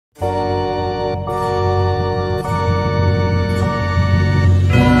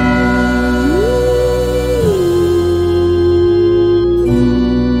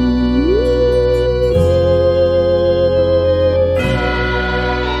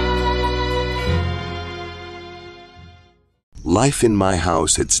Life in my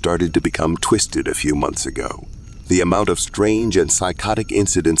house had started to become twisted a few months ago. The amount of strange and psychotic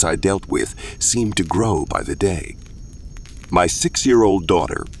incidents I dealt with seemed to grow by the day. My 6-year-old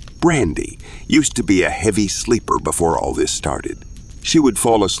daughter, Brandy, used to be a heavy sleeper before all this started. She would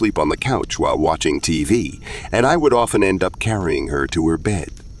fall asleep on the couch while watching TV, and I would often end up carrying her to her bed.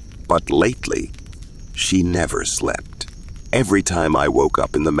 But lately, she never slept. Every time I woke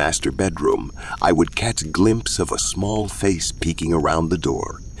up in the master bedroom, I would catch a glimpse of a small face peeking around the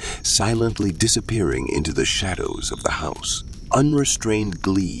door, silently disappearing into the shadows of the house, unrestrained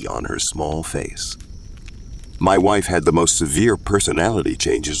glee on her small face. My wife had the most severe personality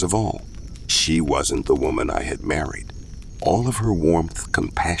changes of all. She wasn't the woman I had married. All of her warmth,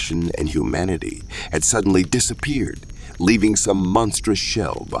 compassion, and humanity had suddenly disappeared, leaving some monstrous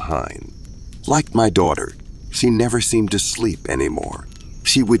shell behind. Like my daughter, she never seemed to sleep anymore.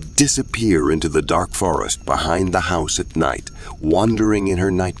 She would disappear into the dark forest behind the house at night, wandering in her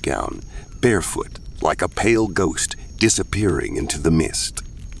nightgown, barefoot, like a pale ghost disappearing into the mist.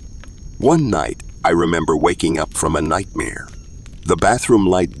 One night, I remember waking up from a nightmare. The bathroom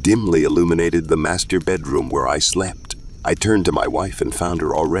light dimly illuminated the master bedroom where I slept. I turned to my wife and found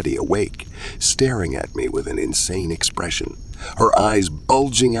her already awake, staring at me with an insane expression, her eyes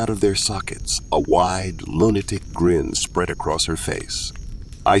bulging out of their sockets, a wide, lunatic grin spread across her face.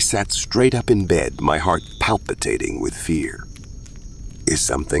 I sat straight up in bed, my heart palpitating with fear. "Is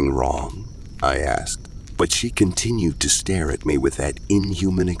something wrong?" I asked, but she continued to stare at me with that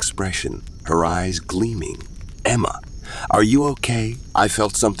inhuman expression, her eyes gleaming. "Emma, are you okay?" I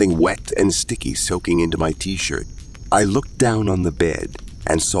felt something wet and sticky soaking into my t-shirt. I looked down on the bed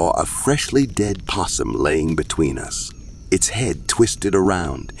and saw a freshly dead possum laying between us. Its head twisted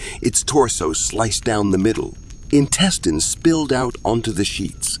around, its torso sliced down the middle. Intestines spilled out onto the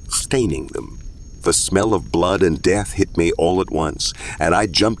sheets, staining them. The smell of blood and death hit me all at once, and I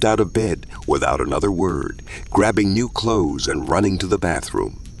jumped out of bed without another word, grabbing new clothes and running to the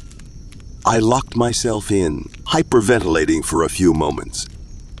bathroom. I locked myself in, hyperventilating for a few moments.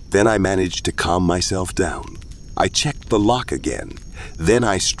 Then I managed to calm myself down. I checked the lock again. Then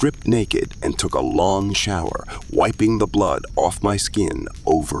I stripped naked and took a long shower, wiping the blood off my skin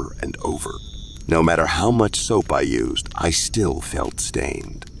over and over. No matter how much soap I used, I still felt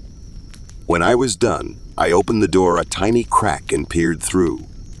stained. When I was done, I opened the door a tiny crack and peered through.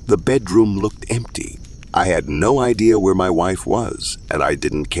 The bedroom looked empty. I had no idea where my wife was, and I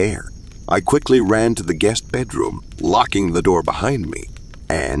didn't care. I quickly ran to the guest bedroom, locking the door behind me.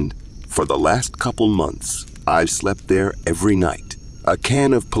 And, for the last couple months, I've slept there every night. A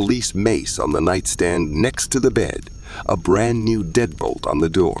can of police mace on the nightstand next to the bed, a brand new deadbolt on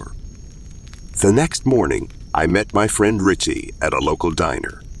the door. The next morning, I met my friend Richie at a local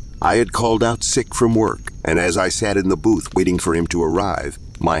diner. I had called out sick from work, and as I sat in the booth waiting for him to arrive,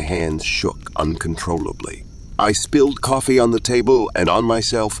 my hands shook uncontrollably. I spilled coffee on the table and on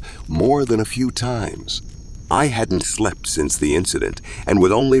myself more than a few times. I hadn't slept since the incident, and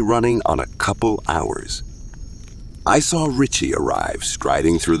was only running on a couple hours. I saw Richie arrive,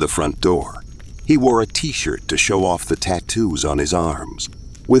 striding through the front door. He wore a t-shirt to show off the tattoos on his arms.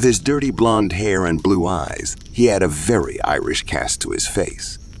 With his dirty blonde hair and blue eyes, he had a very Irish cast to his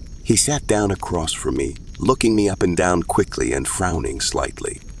face. He sat down across from me, looking me up and down quickly and frowning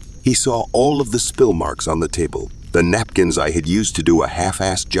slightly. He saw all of the spill marks on the table, the napkins I had used to do a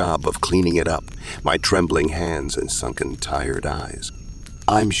half-assed job of cleaning it up, my trembling hands and sunken, tired eyes.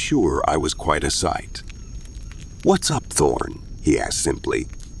 I'm sure I was quite a sight. "What's up, Thorne?" he asked simply,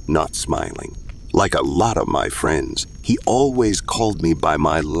 not smiling. Like a lot of my friends, he always called me by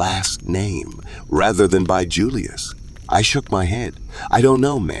my last name, rather than by Julius. I shook my head. "I don't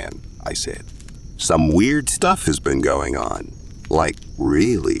know, man," I said. "Some weird stuff has been going on. Like,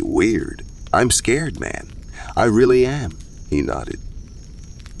 really weird. I'm scared, man. I really am," he nodded.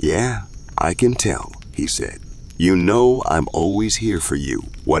 "Yeah, I can tell," he said. "You know I'm always here for you,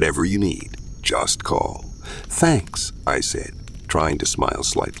 whatever you need. Just call." "Thanks," I said, trying to smile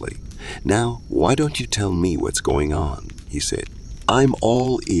slightly. "Now, why don't you tell me what's going on?" he said. "I'm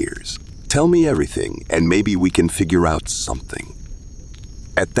all ears. Tell me everything, and maybe we can figure out something."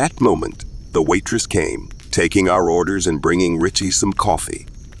 At that moment, the waitress came, taking our orders and bringing Richie some coffee.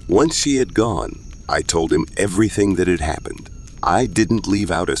 Once she had gone, I told him everything that had happened. I didn't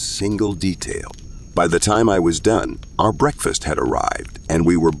leave out a single detail. By the time I was done, our breakfast had arrived, and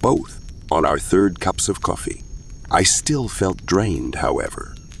we were both on our third cups of coffee. I still felt drained,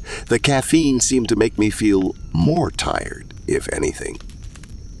 however. The caffeine seemed to make me feel more tired, if anything.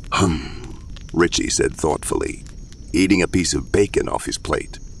 Richie said thoughtfully, eating a piece of bacon off his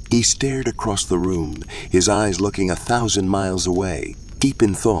plate. He stared across the room, his eyes looking 1,000 miles away, deep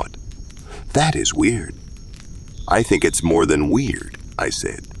in thought. That is weird. I think it's more than weird, I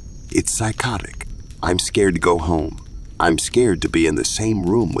said. It's psychotic. I'm scared to go home. I'm scared to be in the same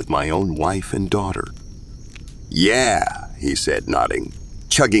room with my own wife and daughter. Yeah, he said, nodding,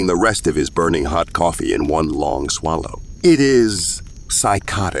 chugging the rest of his burning hot coffee in one long swallow. It is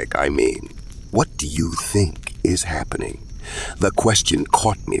psychotic, I mean. What do you think is happening? The question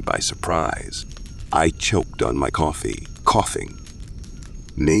caught me by surprise. I choked on my coffee, coughing.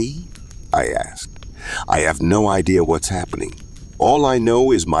 Me? I asked. I have no idea what's happening. All I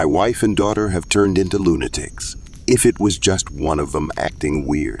know is my wife and daughter have turned into lunatics. If it was just one of them acting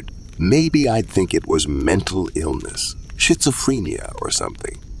weird, maybe I'd think it was mental illness, schizophrenia or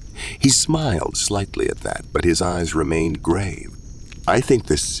something. He smiled slightly at that, but his eyes remained grave. I think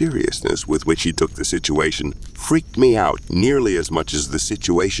the seriousness with which he took the situation freaked me out nearly as much as the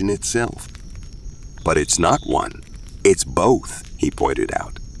situation itself. But it's not one. It's both, he pointed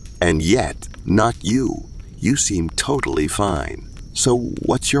out. And yet, not you. You seem totally fine. So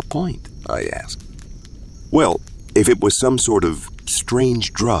what's your point? I asked. Well, if it was some sort of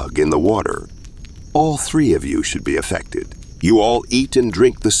strange drug in the water, all three of you should be affected. You all eat and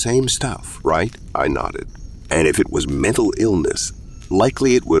drink the same stuff, right? I nodded. And if it was mental illness,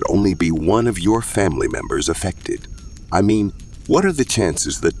 likely it would only be one of your family members affected. I mean, what are the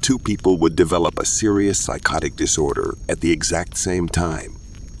chances that two people would develop a serious psychotic disorder at the exact same time?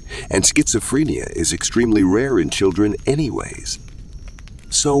 And schizophrenia is extremely rare in children anyways.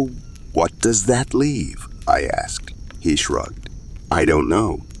 So, what does that leave? I asked. He shrugged. I don't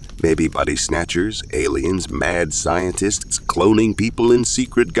know. Maybe body snatchers, aliens, mad scientists, cloning people in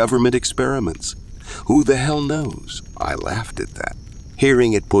secret government experiments. Who the hell knows? I laughed at that.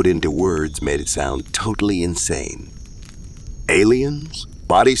 Hearing it put into words made it sound totally insane. Aliens?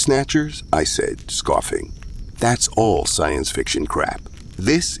 Body snatchers? I said, scoffing. That's all science fiction crap.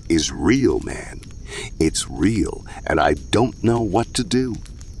 This is real, man. It's real, and I don't know what to do.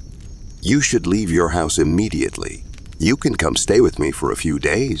 You should leave your house immediately. You can come stay with me for a few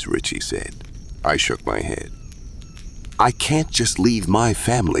days, Richie said. I shook my head. I can't just leave my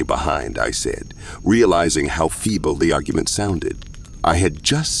family behind, I said, realizing how feeble the argument sounded. I had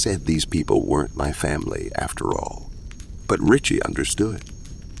just said these people weren't my family, after all. But Richie understood.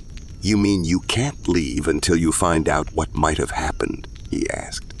 You mean you can't leave until you find out what might have happened? He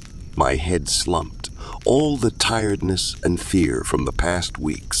asked. My head slumped, all the tiredness and fear from the past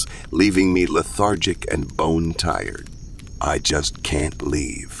weeks, leaving me lethargic and bone-tired. I just can't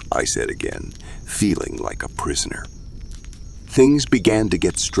leave, I said again, feeling like a prisoner. Things began to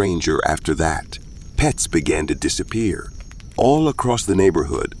get stranger after that. Pets began to disappear. All across the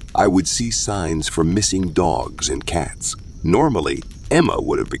neighborhood, I would see signs for missing dogs and cats. Normally, Emma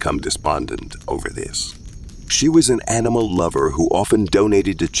would have become despondent over this. She was an animal lover who often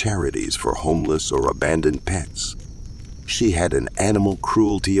donated to charities for homeless or abandoned pets. She had an animal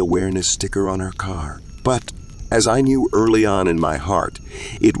cruelty awareness sticker on her car, but as I knew early on in my heart,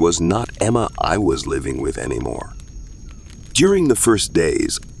 it was not Emma I was living with anymore. During the first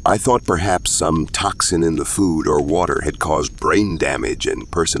days, I thought perhaps some toxin in the food or water had caused brain damage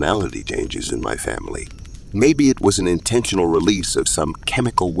and personality changes in my family. Maybe it was an intentional release of some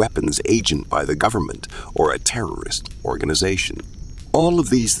chemical weapons agent by the government or a terrorist organization. All of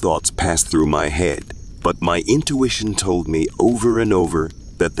these thoughts passed through my head, but my intuition told me over and over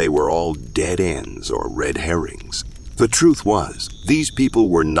that they were all dead ends or red herrings. The truth was, these people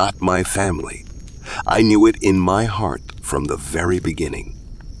were not my family. I knew it in my heart from the very beginning.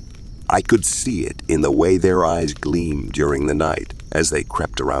 I could see it in the way their eyes gleamed during the night as they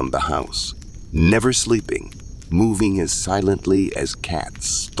crept around the house, never sleeping, moving as silently as cats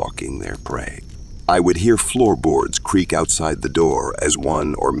stalking their prey. I would hear floorboards creak outside the door as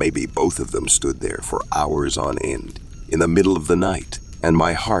one or maybe both of them stood there for hours on end, in the middle of the night, and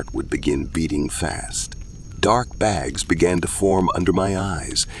my heart would begin beating fast. Dark bags began to form under my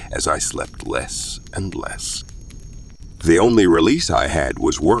eyes as I slept less and less. The only release I had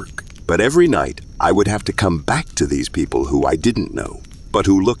was work, but every night I would have to come back to these people who I didn't know, but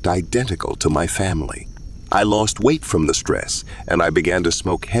who looked identical to my family. I lost weight from the stress, and I began to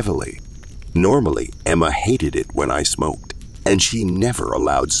smoke heavily. Normally, Emma hated it when I smoked, and she never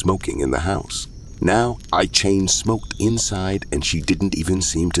allowed smoking in the house. Now, I chain-smoked inside, and she didn't even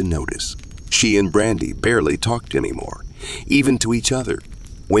seem to notice. She and Brandy barely talked anymore, even to each other.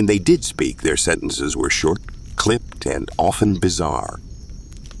 When they did speak, their sentences were short, clipped, and often bizarre.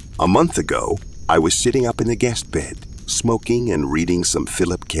 A month ago, I was sitting up in the guest bed, smoking and reading some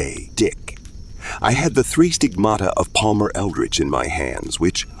Philip K. Dick. I had the 3 stigmata of Palmer Eldritch in my hands,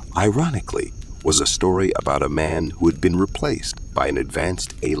 which Ironically, was a story about a man who had been replaced by an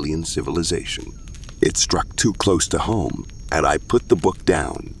advanced alien civilization. It struck too close to home, and I put the book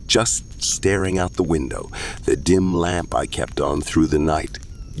down, just staring out the window, the dim lamp I kept on through the night,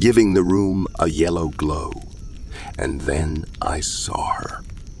 giving the room a yellow glow. And then I saw her.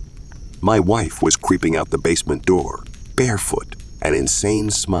 My wife was creeping out the basement door, barefoot, an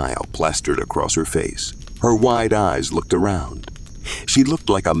insane smile plastered across her face. Her wide eyes looked around. She looked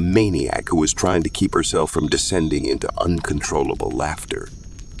like a maniac who was trying to keep herself from descending into uncontrollable laughter.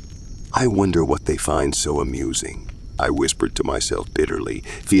 I wonder what they find so amusing, I whispered to myself bitterly,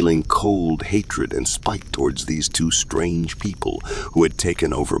 feeling cold hatred and spite towards these two strange people who had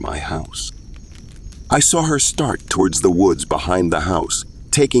taken over my house. I saw her start towards the woods behind the house,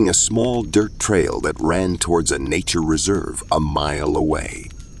 taking a small dirt trail that ran towards a nature reserve a mile away.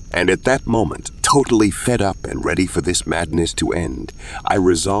 And at that moment, totally fed up and ready for this madness to end, I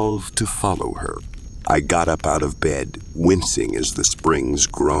resolved to follow her. I got up out of bed, wincing as the springs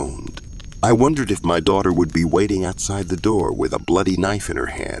groaned. I wondered if my daughter would be waiting outside the door with a bloody knife in her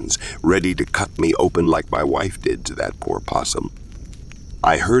hands, ready to cut me open like my wife did to that poor possum.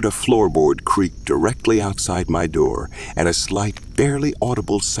 I heard a floorboard creak directly outside my door, and a slight, barely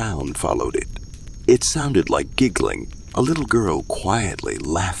audible sound followed it. It sounded like giggling, a little girl quietly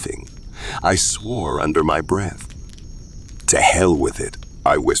laughing. I swore under my breath. "To hell with it,"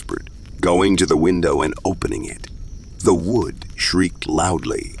 I whispered, going to the window and opening it. The wood shrieked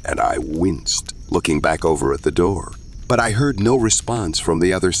loudly, and I winced, looking back over at the door. But I heard no response from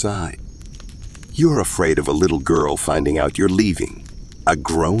the other side. "You're afraid of a little girl finding out you're leaving. A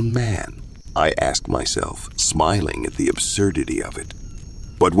grown man?" I asked myself, smiling at the absurdity of it.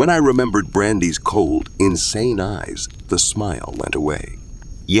 But when I remembered Brandy's cold, insane eyes, the smile went away.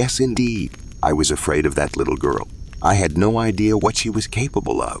 Yes, indeed, I was afraid of that little girl. I had no idea what she was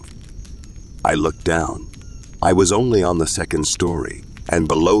capable of. I looked down. I was only on the second story, and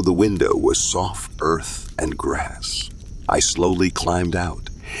below the window was soft earth and grass. I slowly climbed out,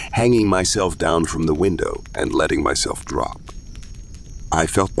 hanging myself down from the window and letting myself drop. I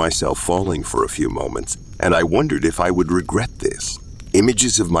felt myself falling for a few moments, and I wondered if I would regret this.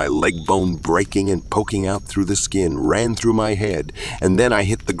 Images of my leg bone breaking and poking out through the skin ran through my head, and then I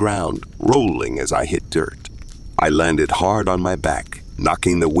hit the ground, rolling as I hit dirt. I landed hard on my back,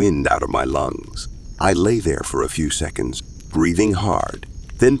 knocking the wind out of my lungs. I lay there for a few seconds, breathing hard,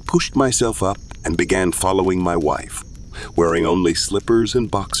 then pushed myself up and began following my wife, wearing only slippers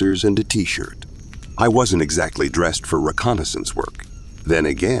and boxers and a t-shirt. I wasn't exactly dressed for reconnaissance work. Then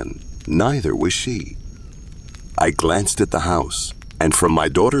again, neither was she. I glanced at the house, and from my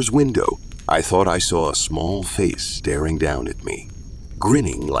daughter's window, I thought I saw a small face staring down at me,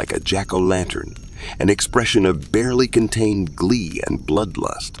 grinning like a jack-o'-lantern, an expression of barely contained glee and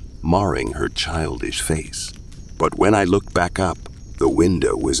bloodlust, marring her childish face. But when I looked back up, the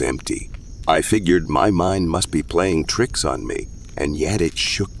window was empty. I figured my mind must be playing tricks on me, and yet it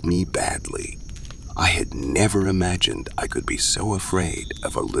shook me badly. I had never imagined I could be so afraid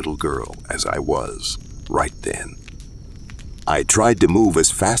of a little girl as I was right then. I tried to move as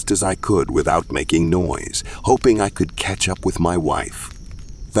fast as I could without making noise, hoping I could catch up with my wife.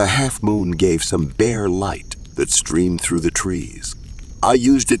 The half-moon gave some bare light that streamed through the trees. I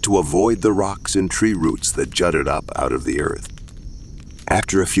used it to avoid the rocks and tree roots that jutted up out of the earth.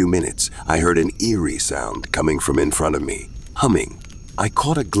 After a few minutes, I heard an eerie sound coming from in front of me, humming. I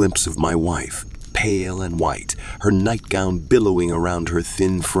caught a glimpse of my wife, pale and white, her nightgown billowing around her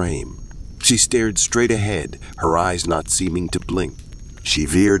thin frame. She stared straight ahead, her eyes not seeming to blink. She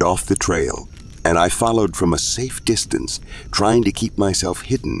veered off the trail, and I followed from a safe distance, trying to keep myself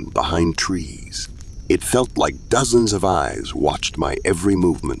hidden behind trees. It felt like dozens of eyes watched my every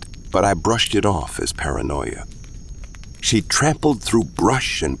movement, but I brushed it off as paranoia. She trampled through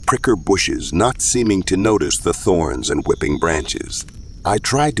brush and pricker bushes, not seeming to notice the thorns and whipping branches. I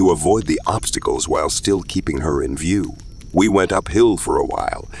tried to avoid the obstacles while still keeping her in view. We went uphill for a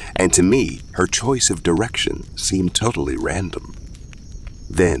while, and to me, her choice of direction seemed totally random.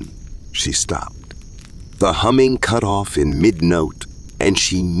 Then she stopped. The humming cut off in mid-note, and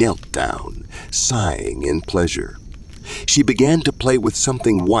she knelt down, sighing in pleasure. She began to play with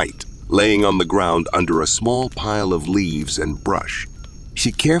something white, laying on the ground under a small pile of leaves and brush.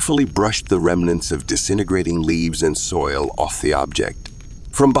 She carefully brushed the remnants of disintegrating leaves and soil off the object.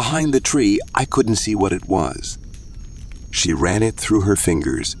 From behind the tree, I couldn't see what it was. She ran it through her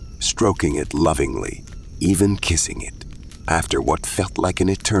fingers, stroking it lovingly, even kissing it. After what felt like an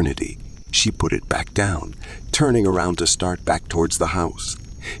eternity, she put it back down, turning around to start back towards the house.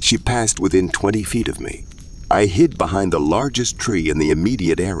 She passed within 20 feet of me. I hid behind the largest tree in the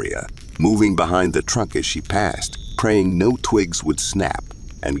immediate area, moving behind the trunk as she passed, praying no twigs would snap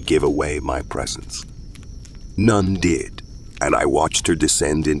and give away my presence. None did, and I watched her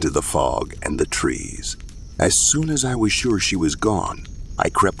descend into the fog and the trees. As soon as I was sure she was gone, I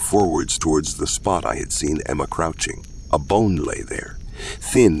crept forwards towards the spot I had seen Emma crouching. A bone lay there,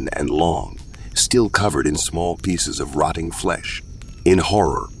 thin and long, still covered in small pieces of rotting flesh. In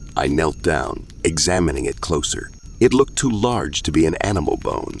horror, I knelt down, examining it closer. It looked too large to be an animal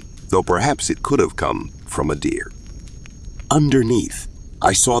bone, though perhaps it could have come from a deer. Underneath,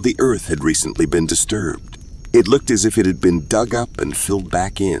 I saw the earth had recently been disturbed. It looked as if it had been dug up and filled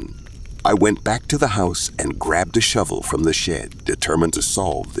back in. I went back to the house and grabbed a shovel from the shed, determined to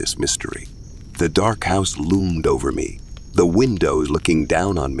solve this mystery. The dark house loomed over me, the windows looking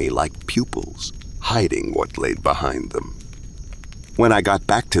down on me like pupils, hiding what lay behind them. When I got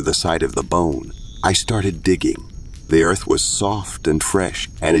back to the site of the bone, I started digging. The earth was soft and fresh,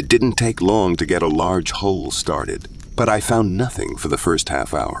 and it didn't take long to get a large hole started, but I found nothing for the first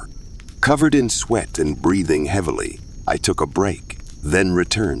half hour. Covered in sweat and breathing heavily, I took a break, then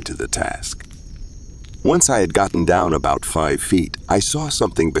returned to the task. Once I had gotten down about 5 feet, I saw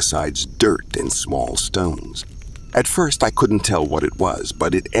something besides dirt and small stones. At first, I couldn't tell what it was,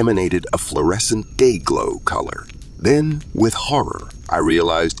 but it emanated a fluorescent day-glow color. Then, with horror, I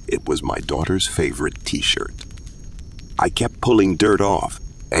realized it was my daughter's favorite t-shirt. I kept pulling dirt off,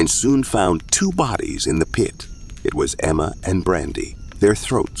 and soon found 2 bodies in the pit. It was Emma and Brandy, their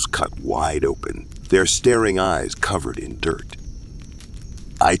throats cut wide open, their staring eyes covered in dirt.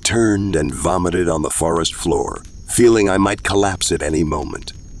 I turned and vomited on the forest floor, feeling I might collapse at any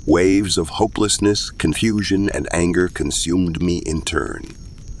moment. Waves of hopelessness, confusion, and anger consumed me in turn.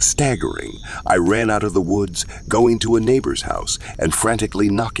 Staggering, I ran out of the woods, going to a neighbor's house and frantically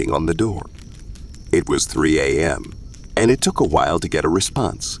knocking on the door. It was 3 a.m., and it took a while to get a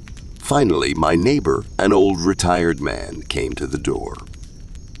response. Finally, my neighbor, an old retired man, came to the door.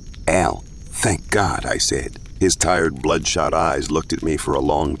 "Al, thank God," I said. His tired, bloodshot eyes looked at me for a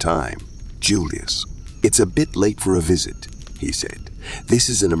long time. "Julius, it's a bit late for a visit," he said. "This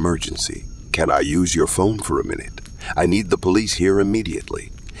is an emergency. Can I use your phone for a minute? I need the police here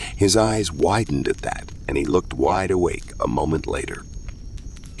immediately." His eyes widened at that, and he looked wide awake a moment later.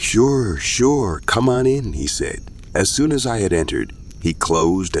 Sure, come on in," he said. As soon as I had entered, he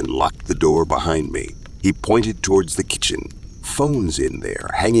closed and locked the door behind me. He pointed towards the kitchen. Phones in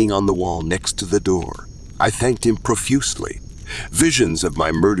there, hanging on the wall next to the door. I thanked him profusely. Visions of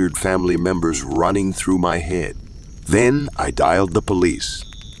my murdered family members running through my head. Then I dialed the police,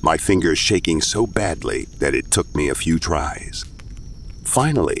 my fingers shaking so badly that it took me a few tries.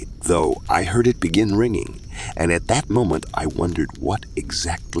 Finally, though, I heard it begin ringing, and at that moment I wondered what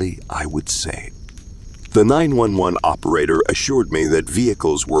exactly I would say. The 911 operator assured me that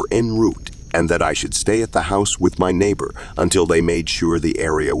vehicles were en route and that I should stay at the house with my neighbor until they made sure the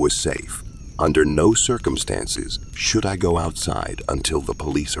area was safe. Under no circumstances should I go outside until the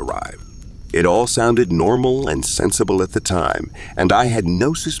police arrived. It all sounded normal and sensible at the time, and I had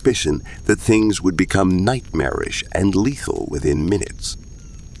no suspicion that things would become nightmarish and lethal within minutes.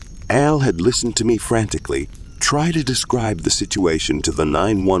 Al had listened to me frantically, try to describe the situation to the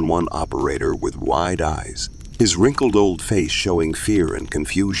 911 operator with wide eyes, his wrinkled old face showing fear and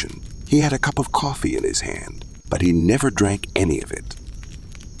confusion. He had a cup of coffee in his hand, but he never drank any of it.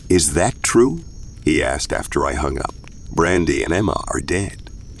 "Is that true?" he asked after I hung up. "Brandy and Emma are dead.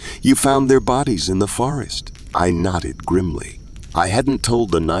 You found their bodies in the forest." I nodded grimly. I hadn't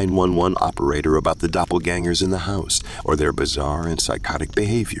told the 911 operator about the doppelgangers in the house or their bizarre and psychotic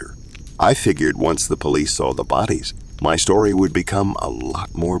behavior. I figured once the police saw the bodies, my story would become a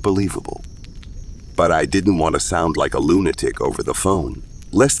lot more believable. But I didn't want to sound like a lunatic over the phone,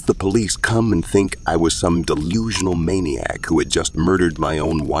 lest the police come and think I was some delusional maniac who had just murdered my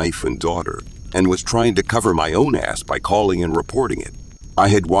own wife and daughter and was trying to cover my own ass by calling and reporting it. I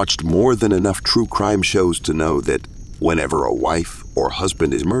had watched more than enough true crime shows to know that whenever a wife or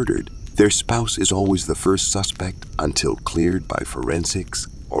husband is murdered, their spouse is always the first suspect until cleared by forensics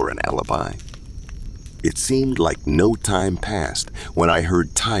or an alibi. It seemed like no time passed when I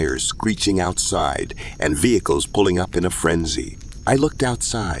heard tires screeching outside and vehicles pulling up in a frenzy. I looked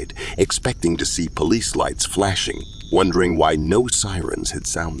outside, expecting to see police lights flashing, wondering why no sirens had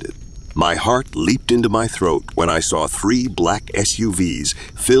sounded. My heart leaped into my throat when I saw 3 black SUVs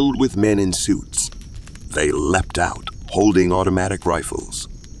filled with men in suits. They leapt out, holding automatic rifles.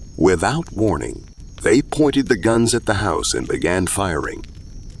 Without warning, they pointed the guns at the house and began firing.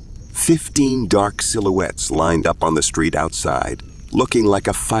 15 dark silhouettes lined up on the street outside, looking like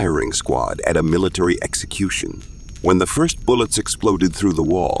a firing squad at a military execution. When the first bullets exploded through the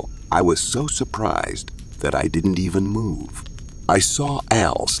wall, I was so surprised that I didn't even move. I saw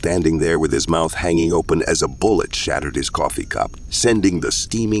Al standing there with his mouth hanging open as a bullet shattered his coffee cup, sending the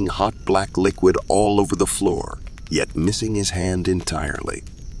steaming hot black liquid all over the floor, yet missing his hand entirely.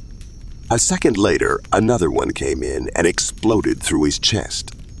 A second later, another one came in and exploded through his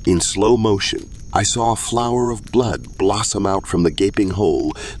chest. In slow motion, I saw a flower of blood blossom out from the gaping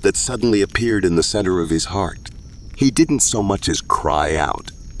hole that suddenly appeared in the center of his heart. He didn't so much as cry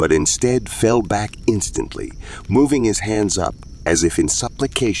out, but instead fell back instantly, moving his hands up as if in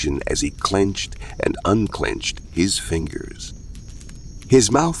supplication as he clenched and unclenched his fingers.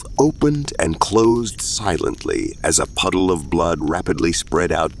 His mouth opened and closed silently as a puddle of blood rapidly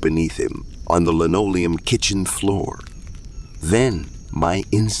spread out beneath him on the linoleum kitchen floor. Then my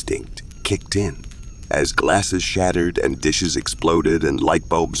instinct kicked in. As glasses shattered and dishes exploded and light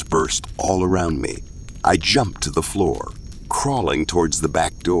bulbs burst all around me, I jumped to the floor, crawling towards the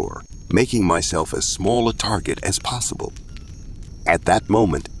back door, making myself as small a target as possible. At that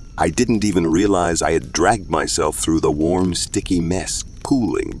moment, I didn't even realize I had dragged myself through the warm, sticky mess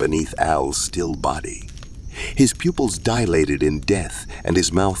pooling beneath Al's still body. His pupils dilated in death and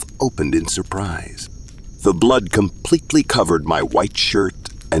his mouth opened in surprise. The blood completely covered my white shirt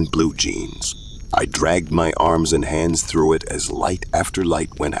and blue jeans. I dragged my arms and hands through it as light after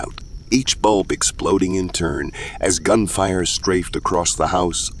light went out, each bulb exploding in turn as gunfire strafed across the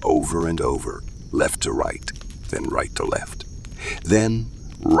house over and over, left to right, then right to left. Then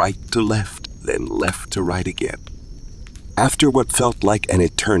right to left, then left to right again. After what felt like an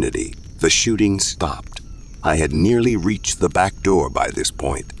eternity, the shooting stopped. I had nearly reached the back door by this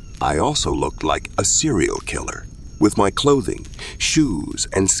point. I also looked like a serial killer, with my clothing, shoes,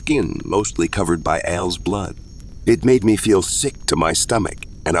 and skin mostly covered by Al's blood. It made me feel sick to my stomach,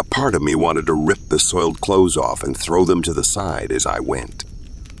 and a part of me wanted to rip the soiled clothes off and throw them to the side as I went.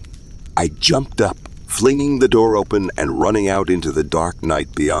 I jumped up, flinging the door open and running out into the dark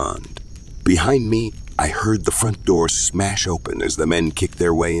night beyond. Behind me, I heard the front door smash open as the men kicked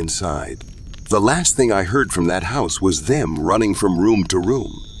their way inside. The last thing I heard from that house was them running from room to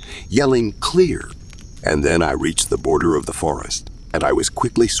room, yelling "clear." And then I reached the border of the forest, and I was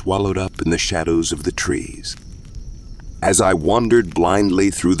quickly swallowed up in the shadows of the trees. As I wandered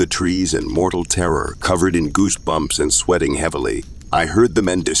blindly through the trees in mortal terror, covered in goosebumps and sweating heavily, I heard the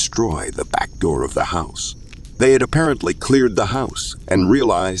men destroy the back door of the house. They had apparently cleared the house and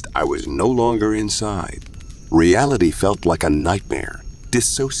realized I was no longer inside. Reality felt like a nightmare,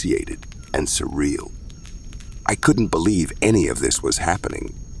 dissociated and surreal. I couldn't believe any of this was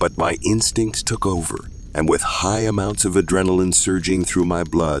happening, but my instincts took over, and with high amounts of adrenaline surging through my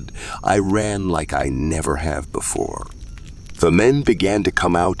blood, I ran like I never have before. The men began to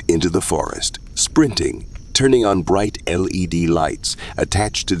come out into the forest, sprinting, turning on bright LED lights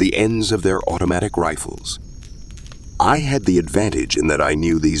attached to the ends of their automatic rifles. I had the advantage in that I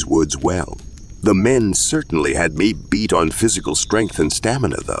knew these woods well. The men certainly had me beat on physical strength and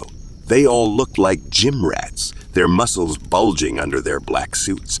stamina, though. They all looked like gym rats, their muscles bulging under their black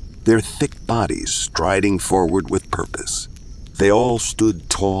suits, their thick bodies striding forward with purpose. They all stood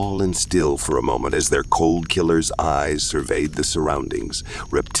tall and still for a moment as their cold killer's eyes surveyed the surroundings,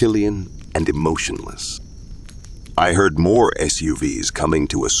 reptilian and emotionless. I heard more SUVs coming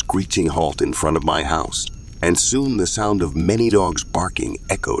to a screeching halt in front of my house, and soon the sound of many dogs barking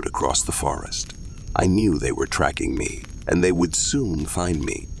echoed across the forest. I knew they were tracking me, and they would soon find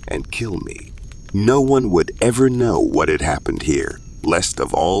me and kill me. No one would ever know what had happened here, least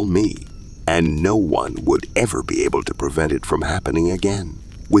of all me, and no one would ever be able to prevent it from happening again,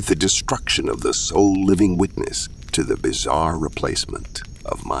 with the destruction of the sole living witness to the bizarre replacement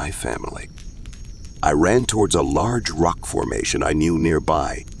of my family. I ran towards a large rock formation I knew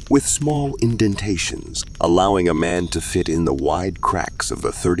nearby, with small indentations, allowing a man to fit in the wide cracks of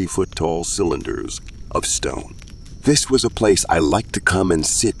the 30-foot-tall cylinders of stone. This was a place I liked to come and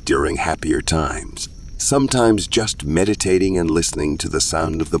sit during happier times, sometimes just meditating and listening to the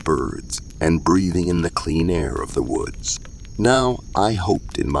sound of the birds and breathing in the clean air of the woods. Now I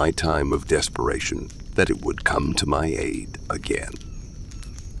hoped in my time of desperation that it would come to my aid again.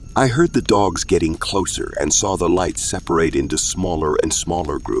 I heard the dogs getting closer and saw the lights separate into smaller and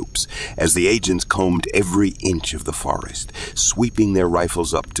smaller groups as the agents combed every inch of the forest, sweeping their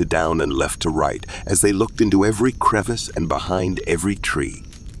rifles up to down and left to right as they looked into every crevice and behind every tree.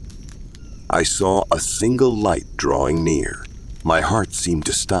 I saw a single light drawing near. My heart seemed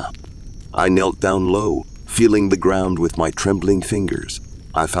to stop. I knelt down low, feeling the ground with my trembling fingers.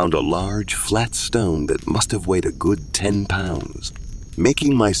 I found a large, flat stone that must have weighed a good 10 pounds.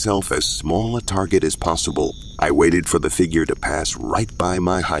 Making myself as small a target as possible, I waited for the figure to pass right by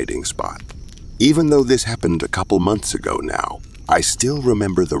my hiding spot. Even though this happened a couple months ago now, I still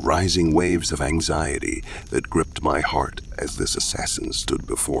remember the rising waves of anxiety that gripped my heart as this assassin stood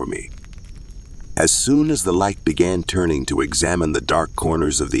before me. As soon as the light began turning to examine the dark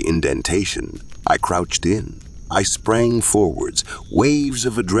corners of the indentation, I crouched in. I sprang forwards, waves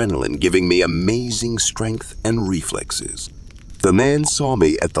of adrenaline giving me amazing strength and reflexes. The man saw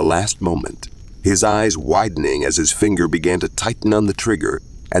me at the last moment, his eyes widening as his finger began to tighten on the trigger,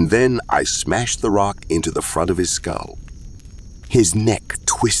 and then I smashed the rock into the front of his skull. His neck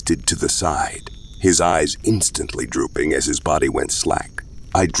twisted to the side, his eyes instantly drooping as his body went slack.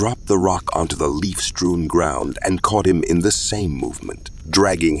 I dropped the rock onto the leaf-strewn ground and caught him in the same movement,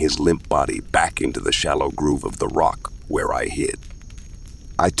 dragging his limp body back into the shallow groove of the rock where I hid.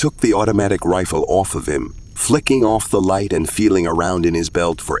 I took the automatic rifle off of him, flicking off the light and feeling around in his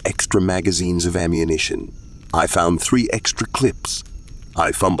belt for extra magazines of ammunition. I found 3 extra clips.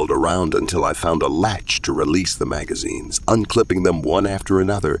 I fumbled around until I found a latch to release the magazines, unclipping them one after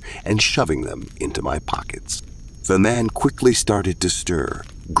another and shoving them into my pockets. The man quickly started to stir,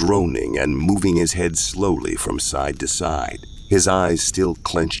 groaning and moving his head slowly from side to side, his eyes still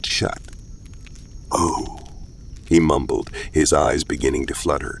clenched shut. "Oh," he mumbled, his eyes beginning to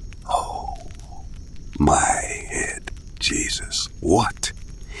flutter. "Oh, my head. Jesus, what?"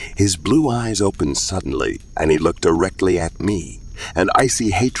 His blue eyes opened suddenly, and he looked directly at me, an icy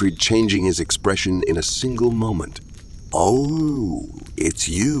hatred changing his expression in a single moment. "Oh, it's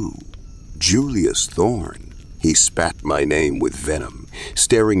you, Julius Thorne." He spat my name with venom,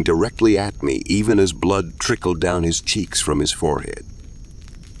 staring directly at me even as blood trickled down his cheeks from his forehead.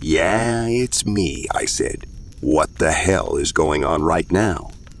 "Yeah, it's me," I said. "What the hell is going on right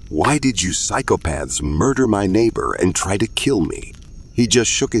now? Why did you psychopaths murder my neighbor and try to kill me?" He just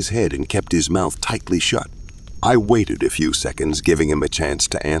shook his head and kept his mouth tightly shut. I waited a few seconds, giving him a chance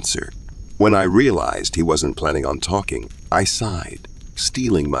to answer. When I realized he wasn't planning on talking, I sighed,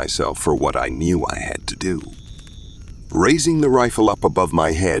 steeling myself for what I knew I had to do. Raising the rifle up above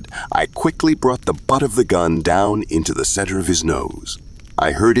my head, I quickly brought the butt of the gun down into the center of his nose.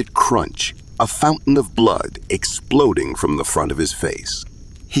 I heard it crunch, a fountain of blood exploding from the front of his face.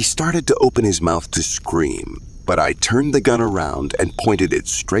 He started to open his mouth to scream, but I turned the gun around and pointed it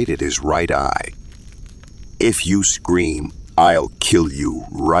straight at his right eye. "If you scream, I'll kill you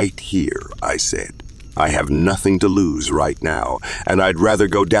right here," I said. "I have nothing to lose right now, and I'd rather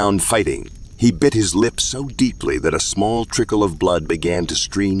go down fighting." He bit his lip so deeply that a small trickle of blood began to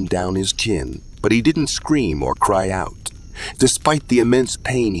stream down his chin, but he didn't scream or cry out, despite the immense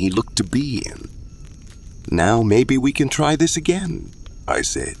pain he looked to be in. "Now maybe we can try this again," I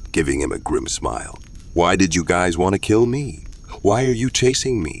said, giving him a grim smile. "Why did you guys want to kill me? Why are you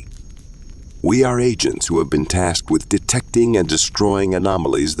chasing me?" "We are agents who have been tasked with detecting and destroying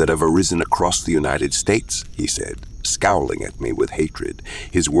anomalies that have arisen across the United States," he said, scowling at me with hatred,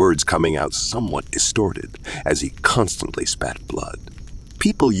 his words coming out somewhat distorted as he constantly spat blood.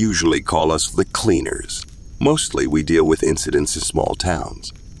 "People usually call us the cleaners. Mostly we deal with incidents in small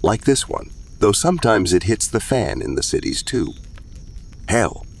towns, like this one, though sometimes it hits the fan in the cities too.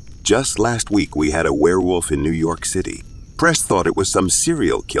 Hell, just last week we had a werewolf in New York City. Press thought it was some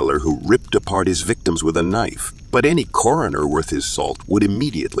serial killer who ripped apart his victims with a knife, but any coroner worth his salt would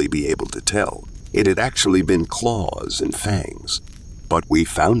immediately be able to tell. It had actually been claws and fangs. But we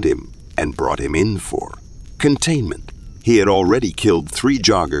found him and brought him in for containment. He had already killed 3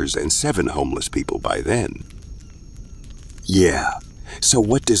 joggers and 7 homeless people by then." "Yeah, so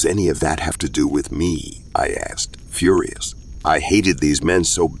what does any of that have to do with me?" I asked, furious. I hated these men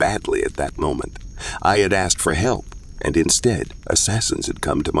so badly at that moment. I had asked for help, and instead, assassins had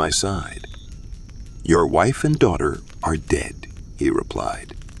come to my side. "Your wife and daughter are dead," he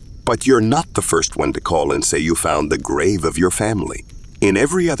replied. "But you're not the first one to call and say you found the grave of your family. In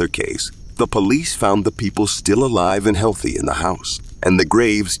every other case, the police found the people still alive and healthy in the house, and the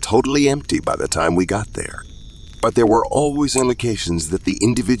graves totally empty by the time we got there. But there were always indications that the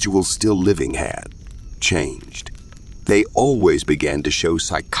individuals still living had changed. They always began to show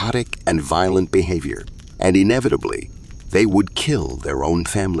psychotic and violent behavior, and inevitably, they would kill their own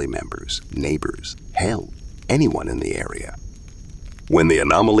family members, neighbors, hell, anyone in the area. When the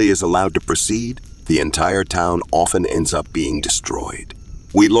anomaly is allowed to proceed, the entire town often ends up being destroyed.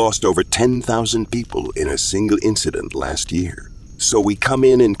 We lost over 10,000 people in a single incident last year. So we come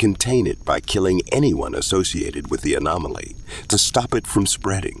in and contain it by killing anyone associated with the anomaly to stop it from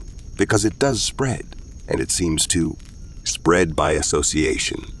spreading, because it does spread, and it seems to spread by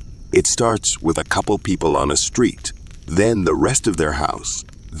association. It starts with a couple people on a street, then the rest of their house,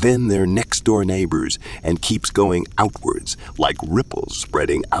 then their next-door neighbors, and keeps going outwards like ripples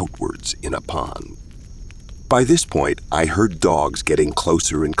spreading outwards in a pond. By this point, I heard dogs getting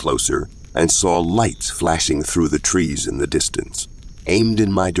closer and closer and saw lights flashing through the trees in the distance, aimed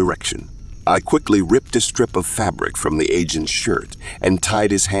in my direction. I quickly ripped a strip of fabric from the agent's shirt and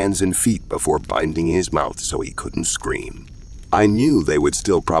tied his hands and feet before binding his mouth so he couldn't scream. I knew they would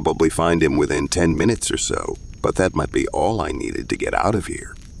still probably find him within 10 minutes or so, but that might be all I needed to get out of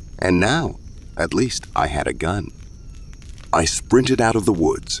here. And now, at least I had a gun. I sprinted out of the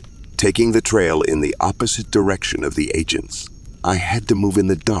woods, taking the trail in the opposite direction of the agents. I had to move in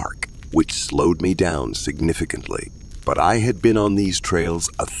the dark, which slowed me down significantly. But I had been on these trails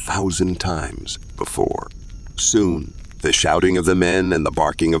 1,000 times before. Soon, the shouting of the men and the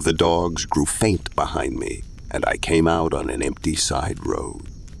barking of the dogs grew faint behind me, and I came out on an empty side road.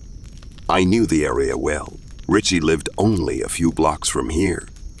 I knew the area well. Richie lived only a few blocks from here.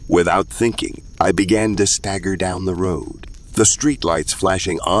 Without thinking, I began to stagger down the road, the streetlights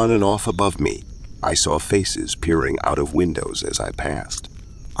flashing on and off above me. I saw faces peering out of windows as I passed.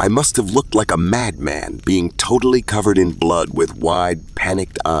 I must have looked like a madman, being totally covered in blood with wide,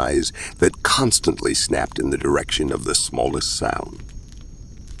 panicked eyes that constantly snapped in the direction of the smallest sound.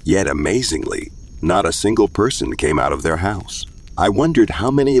 Yet amazingly, not a single person came out of their house. I wondered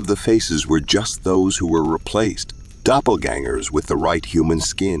how many of the faces were just those who were replaced, doppelgangers with the right human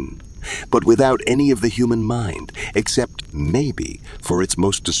skin, but without any of the human mind, except maybe for its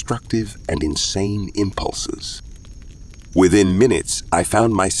most destructive and insane impulses. Within minutes, I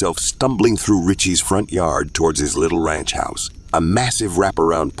found myself stumbling through Richie's front yard towards his little ranch house, a massive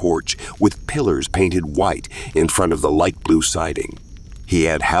wraparound porch with pillars painted white in front of the light blue siding. He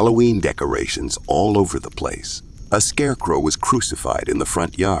had Halloween decorations all over the place. A scarecrow was crucified in the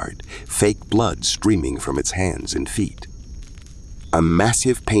front yard, fake blood streaming from its hands and feet. A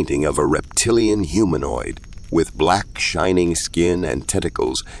massive painting of a reptilian humanoid with black shining skin and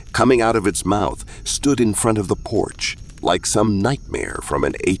tentacles coming out of its mouth stood in front of the porch, like some nightmare from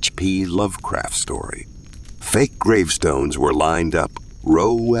an H.P. Lovecraft story. Fake gravestones were lined up,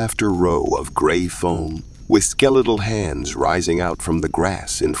 row after row of gray foam, with skeletal hands rising out from the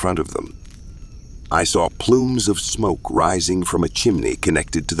grass in front of them. I saw plumes of smoke rising from a chimney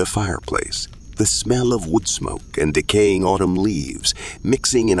connected to the fireplace, the smell of wood smoke and decaying autumn leaves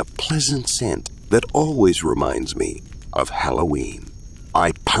mixing in a pleasant scent that always reminds me of Halloween.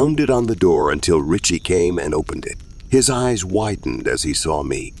 I pounded on the door until Richie came and opened it. His eyes widened as he saw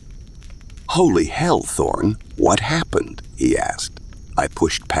me. "Holy hell, Thorne, what happened?" he asked. I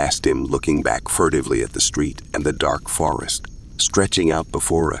pushed past him, looking back furtively at the street and the dark forest, stretching out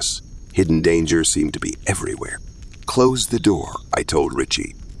before us. Hidden danger seemed to be everywhere. "Close the door," I told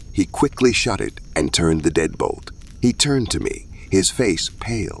Richie. He quickly shut it and turned the deadbolt. He turned to me, his face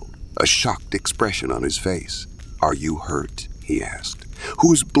pale, a shocked expression on his face. "Are you hurt?" he asked.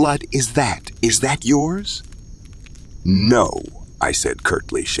 "Whose blood is that? Is that yours?" "No," I said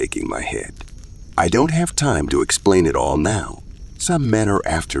curtly, shaking my head. "I don't have time to explain it all now. Some men are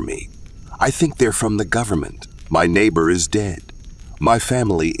after me. I think they're from the government. My neighbor is dead. My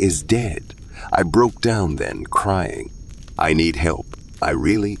family is dead." I broke down then, crying. "I need help. I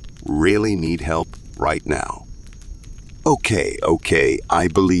really, really need help right now." Okay, I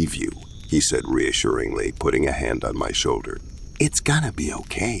believe you," he said reassuringly, putting a hand on my shoulder. "It's gonna be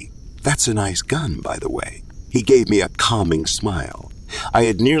okay. That's a nice gun, by the way." He gave me a calming smile. I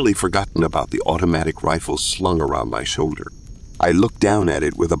had nearly forgotten about the automatic rifle slung around my shoulder. I looked down at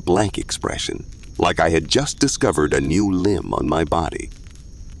it with a blank expression, like I had just discovered a new limb on my body.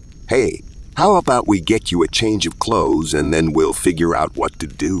 "Hey, how about we get you a change of clothes and then we'll figure out what to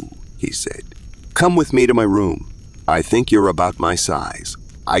do," he said. "Come with me to my room. I think you're about my size."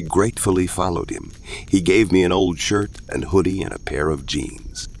 I gratefully followed him. He gave me an old shirt and hoodie and a pair of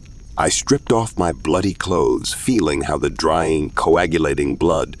jeans. I stripped off my bloody clothes, feeling how the drying, coagulating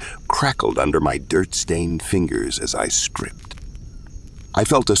blood crackled under my dirt-stained fingers as I stripped. I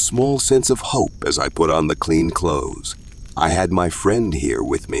felt a small sense of hope as I put on the clean clothes. I had my friend here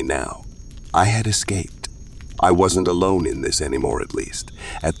with me now. I had escaped. I wasn't alone in this anymore, at least.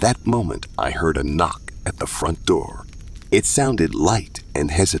 At that moment, I heard a knock at the front door. It sounded light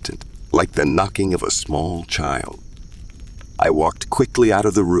and hesitant, like the knocking of a small child. I walked quickly out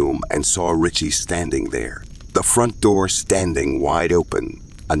of the room and saw Richie standing there, the front door standing wide open,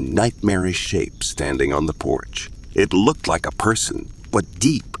 a nightmarish shape standing on the porch. It looked like a person, but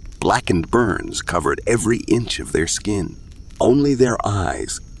deep, blackened burns covered every inch of their skin. Only their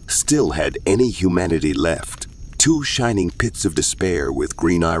eyes still had any humanity left, two shining pits of despair with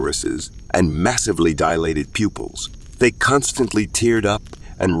green irises and massively dilated pupils. They constantly teared up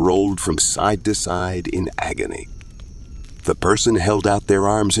and rolled from side to side in agony. The person held out their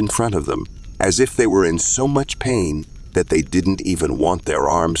arms in front of them, as if they were in so much pain that they didn't even want their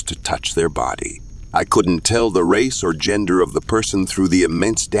arms to touch their body. I couldn't tell the race or gender of the person through the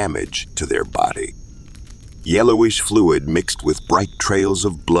immense damage to their body. Yellowish fluid mixed with bright trails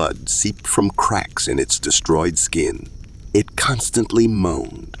of blood seeped from cracks in its destroyed skin. It constantly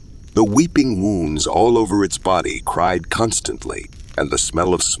moaned. The weeping wounds all over its body cried constantly, and the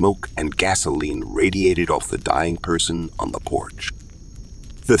smell of smoke and gasoline radiated off the dying person on the porch.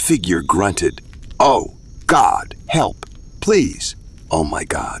 The figure grunted, "Oh, God, help, please." "Oh my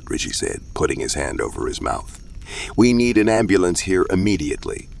God," Richie said, putting his hand over his mouth. "We need an ambulance here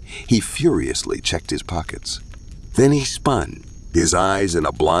immediately." He furiously checked his pockets. Then he spun, his eyes in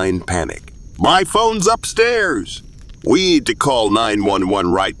a blind panic. "My phone's upstairs! We need to call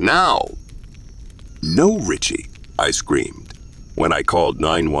 911 right now!" "No, Richie," I screamed. When I called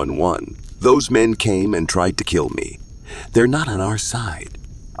 911, those men came and tried to kill me. They're not on our side.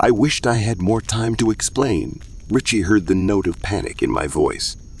 I wished I had more time to explain. Richie heard the note of panic in my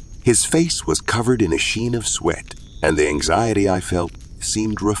voice. His face was covered in a sheen of sweat, and the anxiety I felt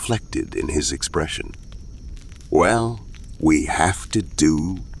seemed reflected in his expression. "Well, we have to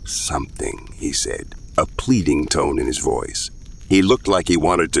do something," he said, a pleading tone in his voice. He looked like he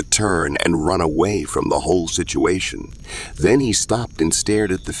wanted to turn and run away from the whole situation. Then he stopped and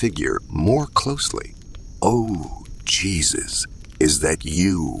stared at the figure more closely. "Oh, Jesus, is that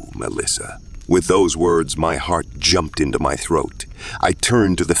you, Melissa?" With those words, my heart jumped into my throat. I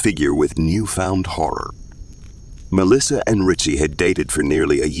turned to the figure with newfound horror. Melissa and Richie had dated for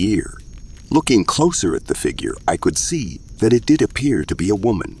nearly a year. Looking closer at the figure, I could see that it did appear to be a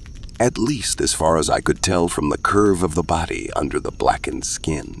woman, at least as far as I could tell from the curve of the body under the blackened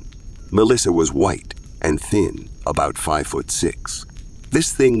skin. Melissa was white and thin, about 5'6".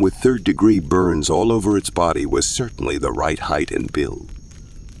 This thing with third-degree burns all over its body was certainly the right height and build.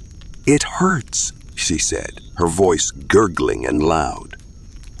 "It hurts," she said, her voice gurgling and loud.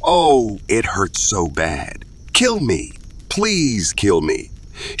 "Oh, it hurts so bad. Kill me. Please kill me."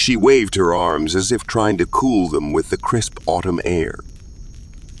 She waved her arms as if trying to cool them with the crisp autumn air.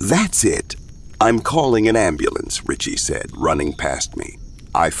 "That's it. I'm calling an ambulance," Richie said, running past me.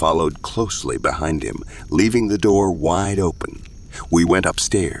 I followed closely behind him, leaving the door wide open. We went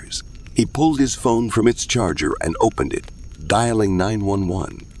upstairs. He pulled his phone from its charger and opened it, dialing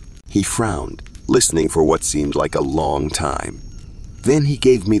 911. He frowned, listening for what seemed like a long time. Then he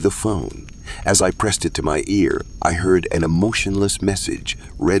gave me the phone. As I pressed it to my ear, I heard an emotionless message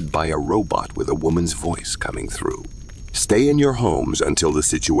read by a robot with a woman's voice coming through. "Stay in your homes until the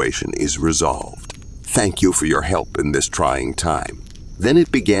situation is resolved. Thank you for your help in this trying time." Then it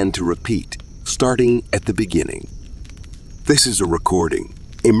began to repeat, starting at the beginning. "This is a recording.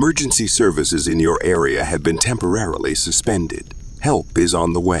 Emergency services in your area have been temporarily suspended. Help is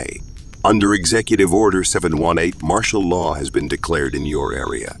on the way. Under Executive Order 718, martial law has been declared in your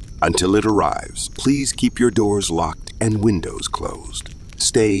area. Until it arrives, please keep your doors locked and windows closed.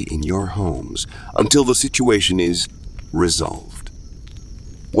 Stay in your homes until the situation is resolved."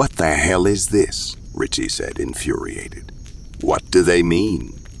 "What the hell is this?" Richie said, infuriated. "What do they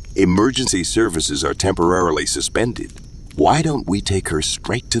mean? Emergency services are temporarily suspended. Why don't we take her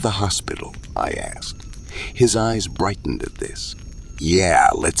straight to the hospital?" I asked. His eyes brightened at this. "Yeah,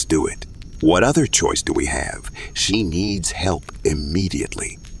 let's do it. What other choice do we have? She needs help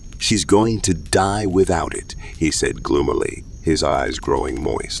immediately. She's going to die without it," he said gloomily, his eyes growing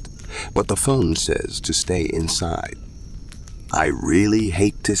moist. "But the phone says to stay inside." "I really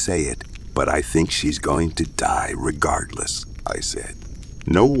hate to say it, but I think she's going to die regardless," I said.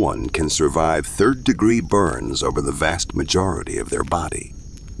 "No one can survive third-degree burns over the vast majority of their body."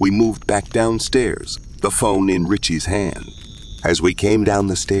 We moved back downstairs, the phone in Richie's hand. As we came down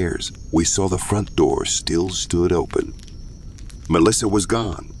the stairs, we saw the front door still stood open. Melissa was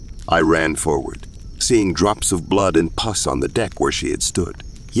gone. I ran forward, seeing drops of blood and pus on the deck where she had stood.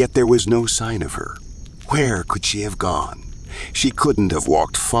 Yet there was no sign of her. Where could she have gone? She couldn't have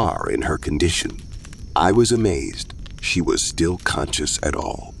walked far in her condition. I was amazed she was still conscious at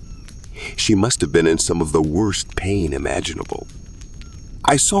all. She must have been in some of the worst pain imaginable.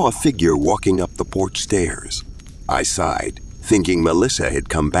 I saw a figure walking up the porch stairs. I sighed, thinking Melissa had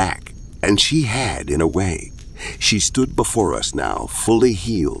come back, and she had in a way. She stood before us now, fully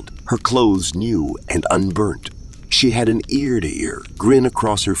healed, her clothes new and unburnt. She had an ear-to-ear grin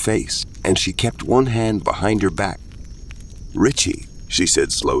across her face, and she kept one hand behind her back. "Richie," she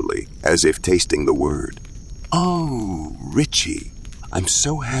said slowly, as if tasting the word. "Oh, Richie, I'm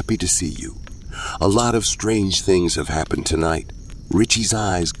so happy to see you. A lot of strange things have happened tonight." Richie's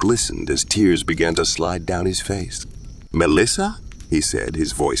eyes glistened as tears began to slide down his face. "Melissa?" he said,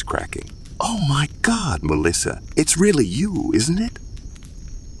 his voice cracking. "Oh my God, Melissa, it's really you, isn't it?"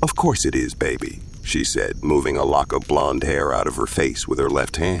 "Of course it is, baby," she said, moving a lock of blonde hair out of her face with her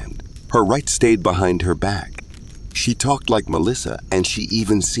left hand. Her right stayed behind her back. She talked like Melissa, and she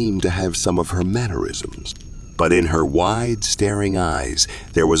even seemed to have some of her mannerisms. But in her wide, staring eyes,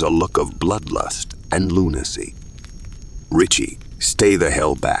 there was a look of bloodlust and lunacy. "Richie, stay the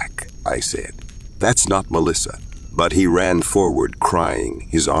hell back," I said. "That's not Melissa." But he ran forward, crying,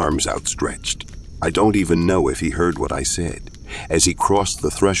 his arms outstretched. I don't even know if he heard what I said. As he crossed the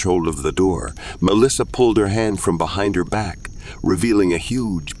threshold of the door, Melissa pulled her hand from behind her back, revealing a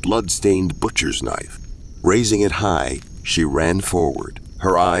huge, blood-stained butcher's knife. Raising it high, she ran forward,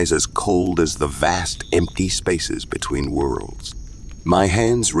 her eyes as cold as the vast, empty spaces between worlds. My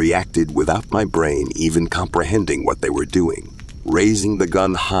hands reacted without my brain even comprehending what they were doing, raising the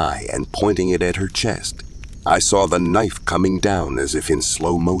gun high and pointing it at her chest. I saw the knife coming down as if in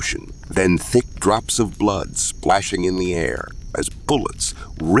slow motion, then thick drops of blood splashing in the air as bullets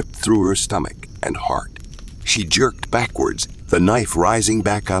ripped through her stomach and heart. She jerked backwards, the knife rising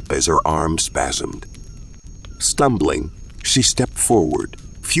back up as her arm spasmed. Stumbling, she stepped forward,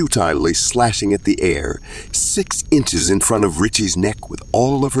 futilely slashing at the air, 6 inches in front of Richie's neck with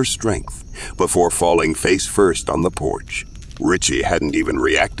all of her strength, before falling face first on the porch. Richie hadn't even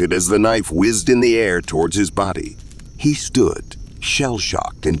reacted as the knife whizzed in the air towards his body. He stood,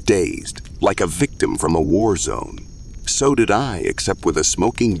 shell-shocked and dazed, like a victim from a war zone. So did I, except with a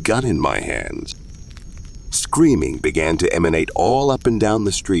smoking gun in my hands. Screaming began to emanate all up and down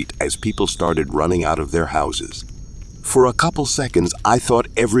the street as people started running out of their houses. For a couple seconds, I thought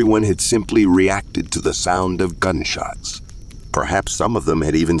everyone had simply reacted to the sound of gunshots. Perhaps some of them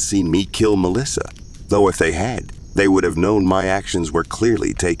had even seen me kill Melissa, though if they had, they would have known my actions were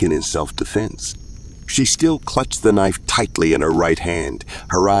clearly taken in self-defense. She still clutched the knife tightly in her right hand,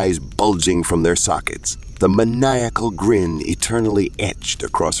 her eyes bulging from their sockets, the maniacal grin eternally etched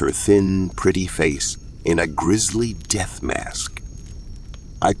across her thin, pretty face in a grisly death mask.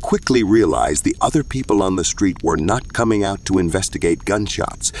 I quickly realized the other people on the street were not coming out to investigate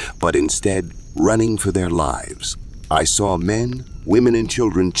gunshots, but instead running for their lives. I saw men, women, and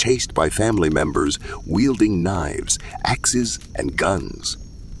children chased by family members, wielding knives, axes, and guns.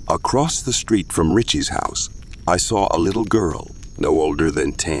 Across the street from Richie's house, I saw a little girl, no older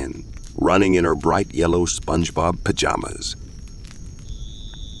than 10, running in her bright yellow SpongeBob pajamas.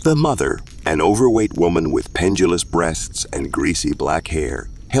 The mother, an overweight woman with pendulous breasts and greasy black hair,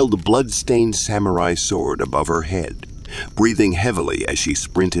 held a blood-stained samurai sword above her head, breathing heavily as she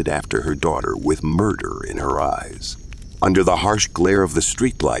sprinted after her daughter with murder in her eyes. Under the harsh glare of the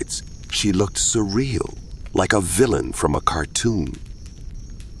streetlights, she looked surreal, like a villain from a cartoon.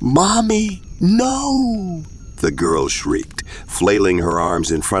 "Mommy, no!" the girl shrieked, flailing her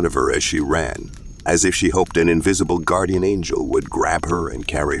arms in front of her as she ran, as if she hoped an invisible guardian angel would grab her and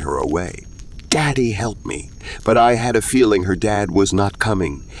carry her away. "Daddy, help me!" But I had a feeling her dad was not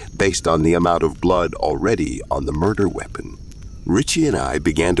coming, based on the amount of blood already on the murder weapon. Richie and I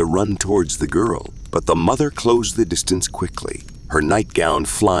began to run towards the girl, but the mother closed the distance quickly, her nightgown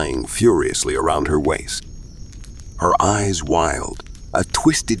flying furiously around her waist. Her eyes wild, a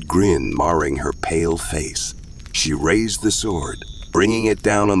twisted grin marring her pale face. She raised the sword, bringing it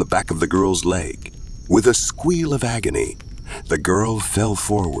down on the back of the girl's leg. With a squeal of agony, the girl fell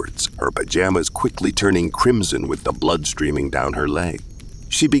forwards, her pajamas quickly turning crimson with the blood streaming down her leg.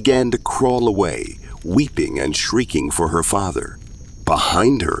 She began to crawl away, weeping and shrieking for her father.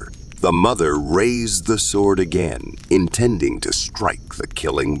 Behind her, the mother raised the sword again, intending to strike the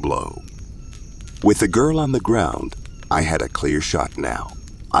killing blow. With the girl on the ground, I had a clear shot now.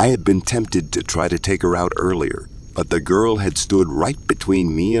 I had been tempted to try to take her out earlier, but the girl had stood right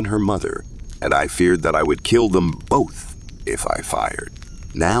between me and her mother, and I feared that I would kill them both if I fired.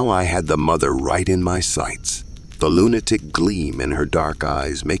 Now I had the mother right in my sights, the lunatic gleam in her dark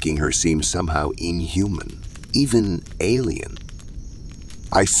eyes making her seem somehow inhuman, even alien.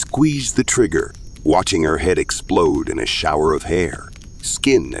 I squeezed the trigger, watching her head explode in a shower of hair,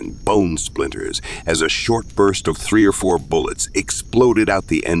 skin and bone splinters as a short burst of 3 or 4 bullets exploded out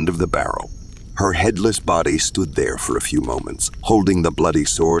the end of the barrel. Her headless body stood there for a few moments, holding the bloody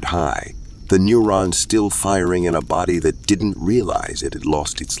sword high, the neurons still firing in a body that didn't realize it had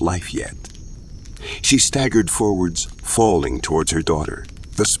lost its life yet. She staggered forwards, falling towards her daughter,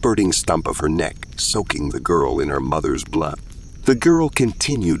 the spurting stump of her neck soaking the girl in her mother's blood. The girl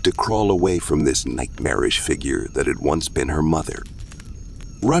continued to crawl away from this nightmarish figure that had once been her mother.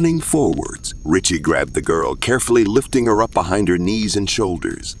 Running forwards, Richie grabbed the girl, carefully lifting her up behind her knees and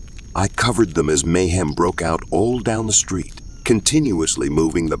shoulders. I covered them as mayhem broke out all down the street, continuously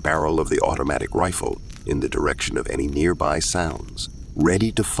moving the barrel of the automatic rifle in the direction of any nearby sounds,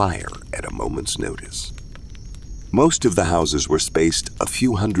 ready to fire at a moment's notice. Most of the houses were spaced a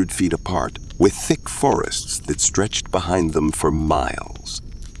few 100 feet apart, with thick forests that stretched behind them for miles.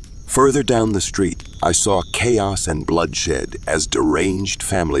 Further down the street, I saw chaos and bloodshed as deranged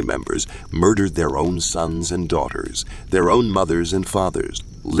family members murdered their own sons and daughters, their own mothers and fathers,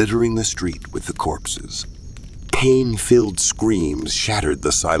 littering the street with the corpses. Pain-filled screams shattered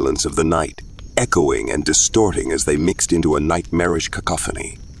the silence of the night, echoing and distorting as they mixed into a nightmarish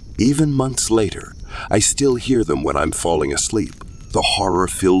cacophony. Even months later, I still hear them when I'm falling asleep, the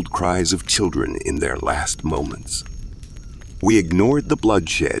horror-filled cries of children in their last moments. We ignored the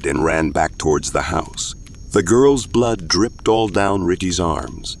bloodshed and ran back towards the house. The girl's blood dripped all down Richie's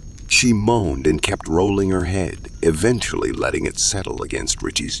arms. She moaned and kept rolling her head, eventually letting it settle against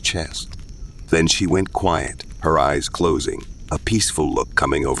Richie's chest. Then she went quiet, her eyes closing, a peaceful look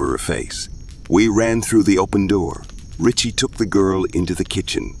coming over her face. We ran through the open door. Richie took the girl into the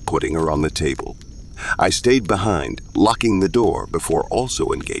kitchen, putting her on the table. I stayed behind, locking the door before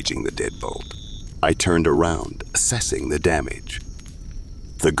also engaging the deadbolt. I turned around, assessing the damage.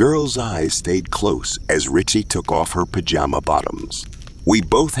 The girl's eyes stayed close as Richie took off her pajama bottoms. We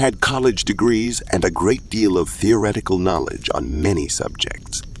both had college degrees and a great deal of theoretical knowledge on many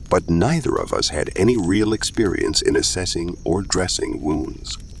subjects, but neither of us had any real experience in assessing or dressing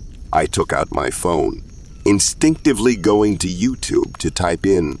wounds. I took out my phone, instinctively going to YouTube to type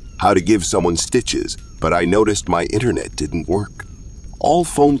in how to give someone stitches, but I noticed my internet didn't work. All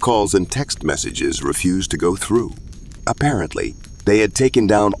phone calls and text messages refused to go through. Apparently, they had taken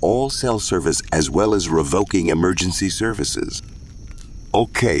down all cell service as well as revoking emergency services.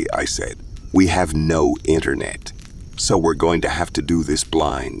 Okay, I said, we have no internet, so we're going to have to do this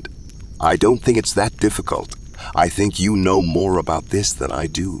blind. I don't think it's that difficult. I think you know more about this than I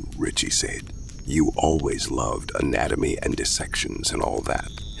do, Richie said. You always loved anatomy and dissections and all that.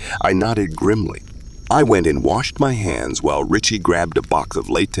 I nodded grimly. I went and washed my hands while Richie grabbed a box of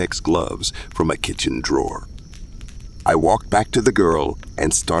latex gloves from a kitchen drawer. I walked back to the girl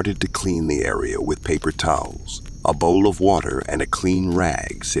and started to clean the area with paper towels, a bowl of water, and a clean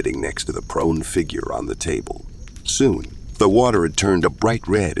rag sitting next to the prone figure on the table. Soon, the water had turned a bright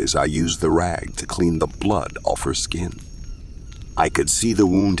red as I used the rag to clean the blood off her skin. I could see the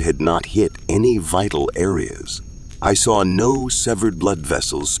wound had not hit any vital areas. I saw no severed blood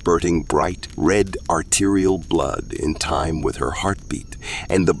vessels spurting bright red arterial blood in time with her heartbeat,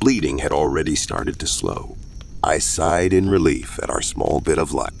 and the bleeding had already started to slow. I sighed in relief at our small bit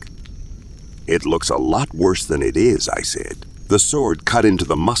of luck. It looks a lot worse than it is, I said. The sword cut into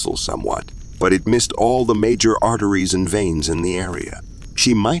the muscle somewhat, but it missed all the major arteries and veins in the area.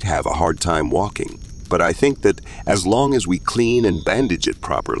 She might have a hard time walking, but I think that as long as we clean and bandage it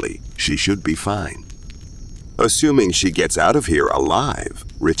properly, she should be fine. Assuming she gets out of here alive,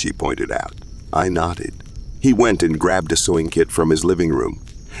 Richie pointed out. I nodded. He went and grabbed a sewing kit from his living room,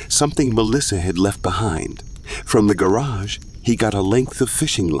 something Melissa had left behind. From the garage, he got a length of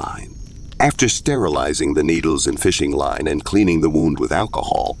fishing line. After sterilizing the needles and fishing line and cleaning the wound with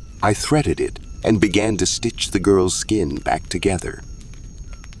alcohol, I threaded it and began to stitch the girl's skin back together.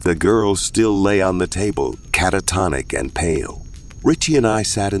 The girl still lay on the table, catatonic and pale. Richie and I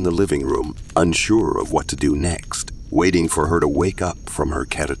sat in the living room, unsure of what to do next, waiting for her to wake up from her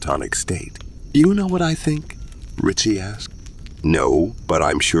catatonic state. You know what I think? Richie asked. No, but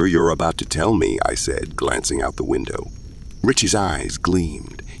I'm sure you're about to tell me, I said, glancing out the window. Richie's eyes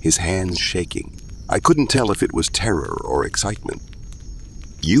gleamed, his hands shaking. I couldn't tell if it was terror or excitement.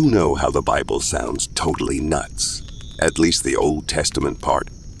 You know how the Bible sounds totally nuts, at least the Old Testament part,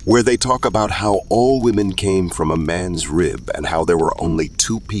 where they talk about how all women came from a man's rib and how there were only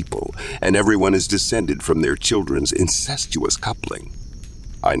two people and everyone is descended from their children's incestuous coupling.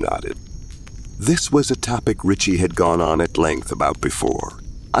 I nodded. This was a topic Richie had gone on at length about before.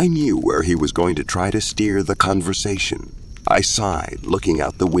 I knew where he was going to try to steer the conversation. I sighed, looking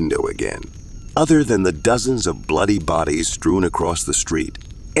out the window again. Other than the dozens of bloody bodies strewn across the street,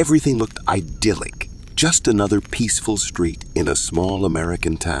 everything looked idyllic. Just another peaceful street in a small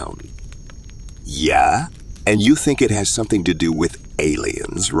American town. Yeah? And you think it has something to do with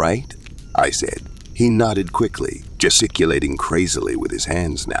aliens, right? I said. He nodded quickly, gesticulating crazily with his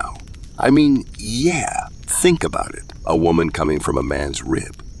hands now. I mean, yeah, think about it. A woman coming from a man's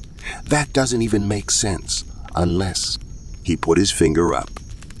rib. That doesn't even make sense, unless... He put his finger up.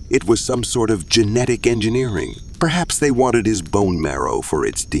 It was some sort of genetic engineering. Perhaps they wanted his bone marrow for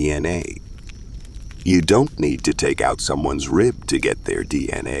its DNA. You don't need to take out someone's rib to get their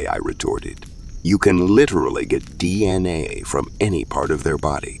DNA, I retorted. You can literally get DNA from any part of their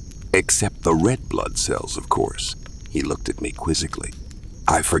body, except the red blood cells, of course. He looked at me quizzically.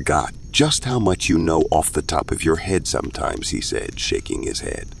 I forgot just how much you know off the top of your head sometimes, he said, shaking his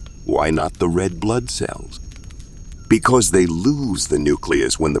head. Why not the red blood cells? Because they lose the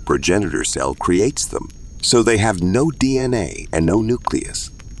nucleus when the progenitor cell creates them, so they have no DNA and no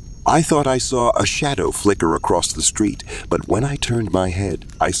nucleus. I thought I saw a shadow flicker across the street, but when I turned my head,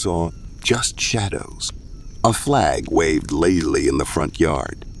 I saw just shadows. A flag waved lazily in the front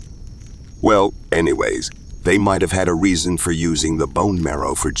yard. Well, anyways, they might have had a reason for using the bone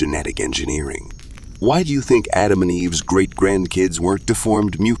marrow for genetic engineering. Why do you think Adam and Eve's great-grandkids weren't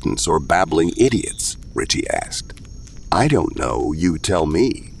deformed mutants or babbling idiots? Richie asked. I don't know, you tell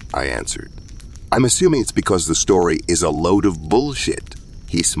me, I answered. I'm assuming it's because the story is a load of bullshit.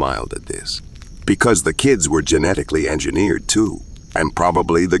 He smiled at this. Because the kids were genetically engineered too, and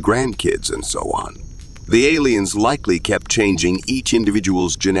probably the grandkids and so on. The aliens likely kept changing each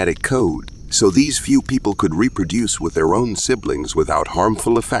individual's genetic code, so these few people could reproduce with their own siblings without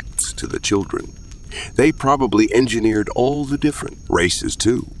harmful effects to the children. They probably engineered all the different races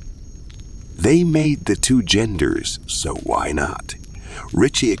too. They made the two genders, so why not?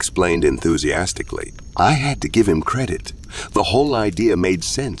 Richie explained enthusiastically. I had to give him credit. The whole idea made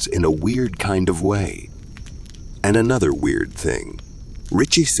sense in a weird kind of way. And another weird thing,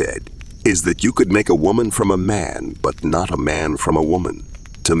 Richie said, is that you could make a woman from a man, but not a man from a woman.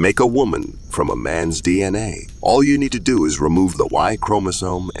 To make a woman from a man's DNA, all you need to do is remove the Y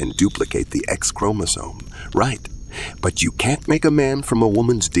chromosome and duplicate the X chromosome. Right. But you can't make a man from a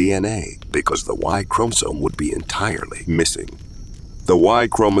woman's DNA because the Y chromosome would be entirely missing. The Y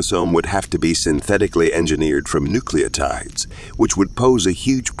chromosome would have to be synthetically engineered from nucleotides, which would pose a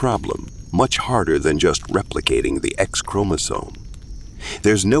huge problem, much harder than just replicating the X chromosome.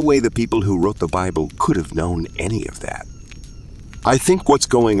 There's no way the people who wrote the Bible could have known any of that. I think what's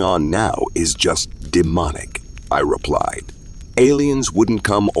going on now is just demonic, I replied. Aliens wouldn't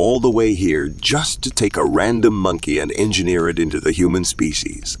come all the way here just to take a random monkey and engineer it into the human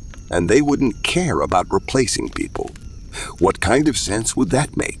species, and they wouldn't care about replacing people. What kind of sense would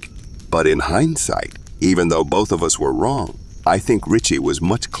that make? But in hindsight, even though both of us were wrong, I think Richie was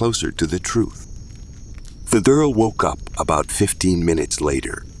much closer to the truth. The girl woke up about 15 minutes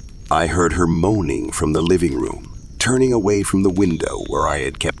later. I heard her moaning from the living room, turning away from the window where I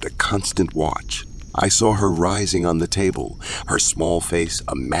had kept a constant watch. I saw her rising on the table, her small face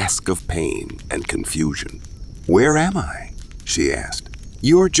a mask of pain and confusion. Where am I? She asked.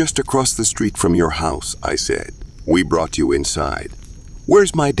 You're just across the street from your house, I said. We brought you inside.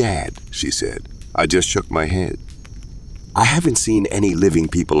 Where's my dad? She said. I just shook my head. I haven't seen any living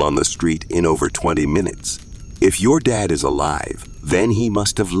people on the street in over 20 minutes. If your dad is alive, then he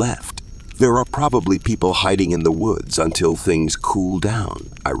must have left. There are probably people hiding in the woods until things cool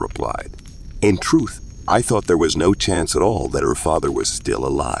down, I replied. In truth, I thought there was no chance at all that her father was still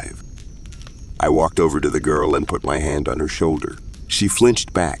alive. I walked over to the girl and put my hand on her shoulder. She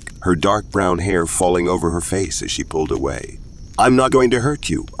flinched back, her dark brown hair falling over her face as she pulled away. I'm not going to hurt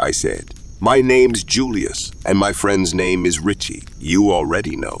you, I said. My name's Julius, and my friend's name is Richie. You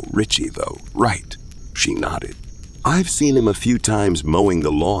already know Richie, though, right? She nodded. I've seen him a few times mowing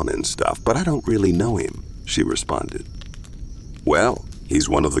the lawn and stuff, but I don't really know him, she responded. Well, he's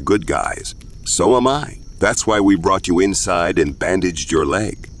one of the good guys. So am I. That's why we brought you inside and bandaged your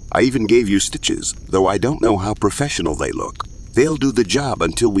leg. I even gave you stitches, though I don't know how professional they look. They'll do the job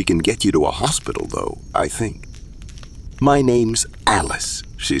until we can get you to a hospital, though, I think. My name's Alice,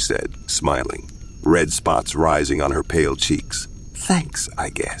 she said, smiling, red spots rising on her pale cheeks. Thanks, I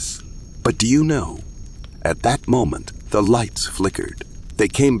guess. But do you know? At that moment, the lights flickered. They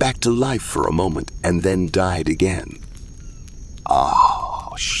came back to life for a moment and then died again.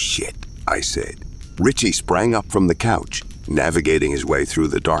 Oh, shit, I said. Richie sprang up from the couch, navigating his way through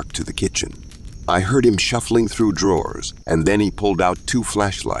the dark to the kitchen. I heard him shuffling through drawers, and then he pulled out 2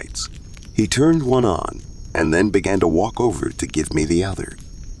 flashlights. He turned one on, and then began to walk over to give me the other.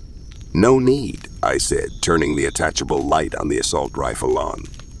 No need, I said, turning the attachable light on the assault rifle on.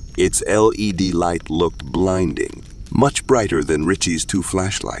 Its LED light looked blinding, much brighter than Richie's 2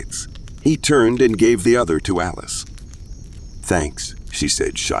 flashlights. He turned and gave the other to Alice. Thanks, she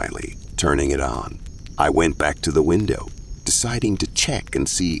said shyly, turning it on. I went back to the window, deciding to check and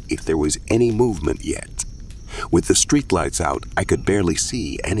see if there was any movement yet. With the streetlights out, I could barely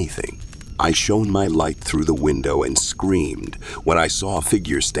see anything. I shone my light through the window and screamed when I saw a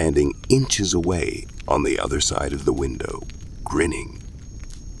figure standing inches away on the other side of the window, grinning.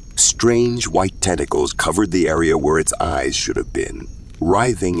 Strange white tentacles covered the area where its eyes should have been,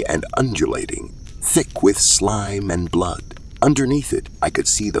 writhing and undulating, thick with slime and blood. Underneath it, I could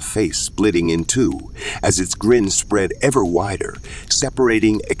see the face splitting in two as its grin spread ever wider,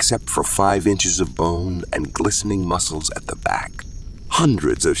 separating except for 5 inches of bone and glistening muscles at the back.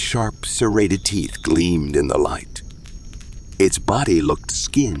 Hundreds of sharp, serrated teeth gleamed in the light. Its body looked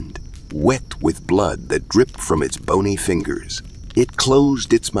skinned, wet with blood that dripped from its bony fingers. It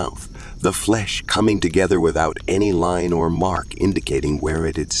closed its mouth, the flesh coming together without any line or mark indicating where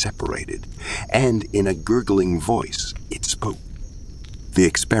it had separated, and in a gurgling voice, it spoke. "The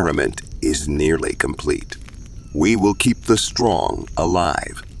experiment is nearly complete. We will keep the strong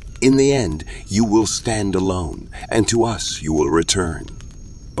alive. In the end, you will stand alone, and to us you will return.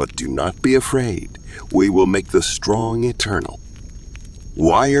 But do not be afraid. We will make the strong eternal."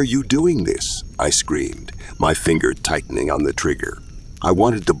 "Why are you doing this?" I screamed, my finger tightening on the trigger. I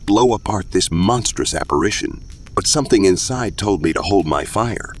wanted to blow apart this monstrous apparition, but something inside told me to hold my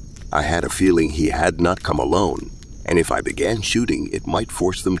fire. I had a feeling he had not come alone, and if I began shooting, it might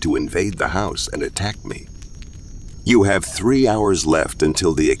force them to invade the house and attack me. "You have 3 hours left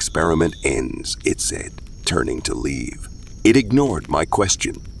until the experiment ends," it said, turning to leave. It ignored my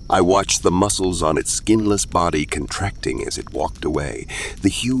question. I watched the muscles on its skinless body contracting as it walked away,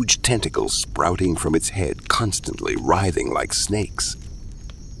 the huge tentacles sprouting from its head, constantly writhing like snakes.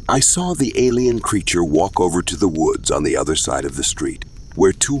 I saw the alien creature walk over to the woods on the other side of the street,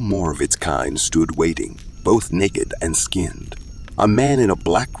 where 2 more of its kind stood waiting, both naked and skinned. A man in a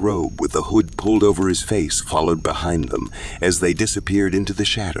black robe with the hood pulled over his face followed behind them as they disappeared into the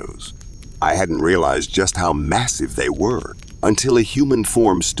shadows. I hadn't realized just how massive they were until a human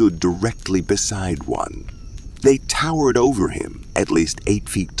form stood directly beside one. They towered over him, at least 8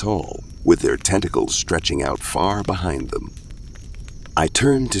 feet tall, with their tentacles stretching out far behind them. I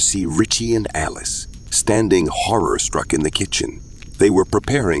turned to see Richie and Alice, standing horror-struck in the kitchen. They were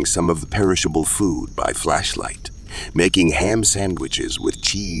preparing some of the perishable food by flashlight, making ham sandwiches with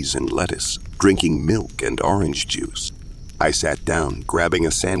cheese and lettuce, drinking milk and orange juice. I sat down, grabbing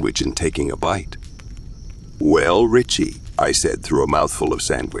a sandwich and taking a bite. "Well, Richie," I said through a mouthful of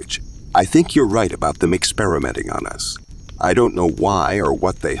sandwich, "I think you're right about them experimenting on us. I don't know why or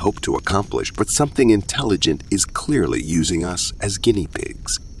what they hope to accomplish, but something intelligent is clearly using us as guinea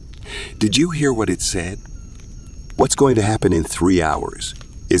pigs. Did you hear what it said? What's going to happen in 3 hours?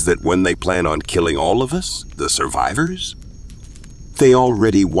 Is that when they plan on killing all of us, the survivors?" "They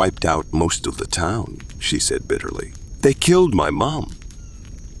already wiped out most of the town," she said bitterly. "They killed my mom."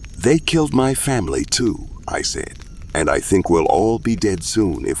 "They killed my family too," I said, "and I think we'll all be dead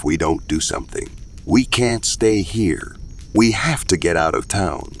soon if we don't do something. We can't stay here. We have to get out of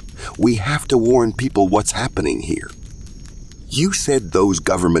town. We have to warn people what's happening here." "You said those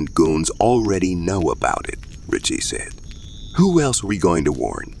government goons already know about it," Richie said. "Who else are we going to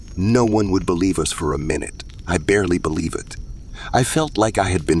warn? No one would believe us for a minute. I barely believe it. I felt like I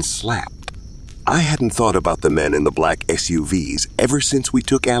had been slapped. I hadn't thought about the men in the black SUVs ever since we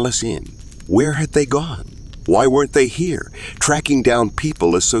took Alice in. Where had they gone? Why weren't they here, tracking down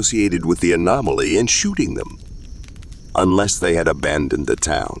people associated with the anomaly and shooting them? Unless they had abandoned the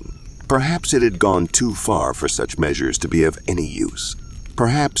town. Perhaps it had gone too far for such measures to be of any use.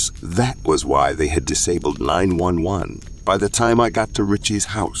 Perhaps that was why they had disabled 911 by the time I got to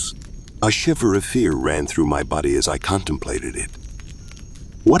Richie's house. A shiver of fear ran through my body as I contemplated it.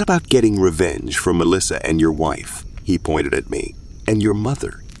 "What about getting revenge for Melissa and your wife?" He pointed at me. "And your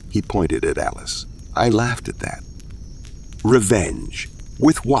mother?" He pointed at Alice. I laughed at that. "Revenge?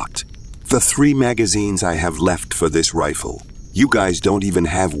 With what? The 3 magazines I have left for this rifle. You guys don't even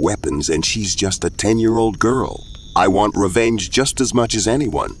have weapons and she's just a 10-year-old girl. I want revenge just as much as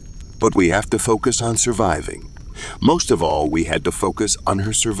anyone, but we have to focus on surviving. Most of all, we had to focus on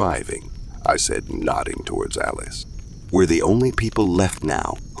her surviving," I said, nodding towards Alice. "We're the only people left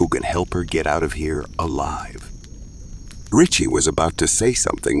now who can help her get out of here alive." Richie was about to say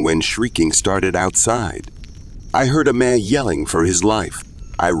something when shrieking started outside. I heard a man yelling for his life.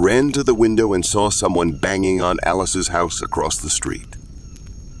 I ran to the window and saw someone banging on Alice's house across the street.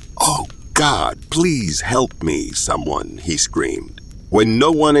 "Oh, God, please help me, someone," he screamed. When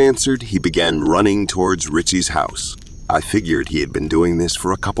no one answered, he began running towards Richie's house. I figured he had been doing this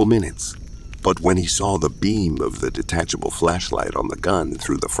for a couple minutes. But when he saw the beam of the detachable flashlight on the gun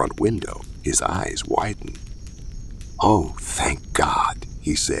through the front window, his eyes widened. "Oh, thank God,"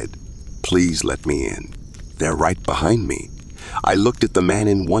 he said. "Please let me in. They're right behind me. I looked at the man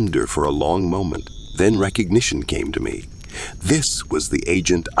in wonder for a long moment. Then recognition came to me. This was the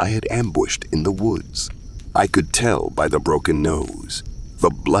agent I had ambushed in the woods. I could tell by the broken nose, the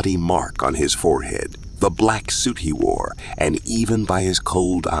bloody mark on his forehead, the black suit he wore, and even by his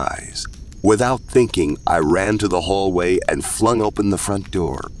cold eyes. Without thinking, I ran to the hallway and flung open the front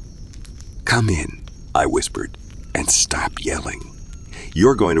door. "Come in," I whispered, "and stop yelling.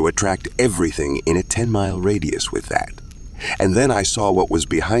 You're going to attract everything in a 10-mile radius with that." And then I saw what was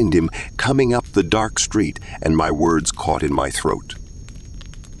behind him coming up the dark street, and my words caught in my throat.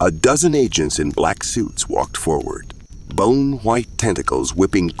 A dozen agents in black suits walked forward, bone-white tentacles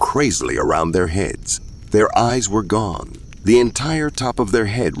whipping crazily around their heads. Their eyes were gone, the entire top of their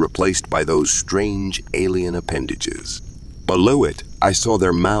head replaced by those strange alien appendages. Below it, I saw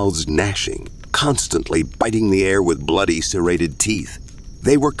their mouths gnashing, constantly biting the air with bloody, serrated teeth.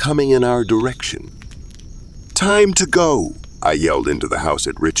 They were coming in our direction. "Time to go," I yelled into the house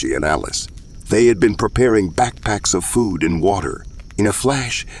at Richie and Alice. They had been preparing backpacks of food and water. In a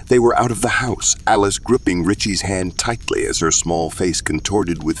flash, they were out of the house, Alice gripping Richie's hand tightly as her small face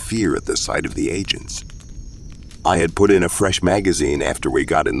contorted with fear at the sight of the agents. I had put in a fresh magazine after we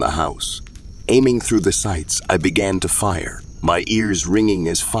got in the house. Aiming through the sights, I began to fire, my ears ringing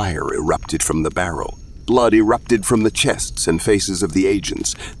as fire erupted from the barrel. Blood erupted from the chests and faces of the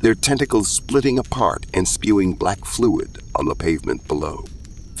agents, their tentacles splitting apart and spewing black fluid on the pavement below.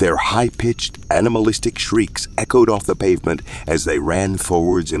 Their high-pitched, animalistic shrieks echoed off the pavement as they ran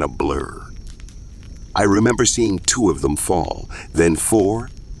forwards in a blur. I remember seeing 2 of them fall, then 4,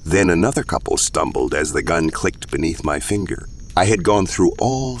 then another couple stumbled as the gun clicked beneath my finger. I had gone through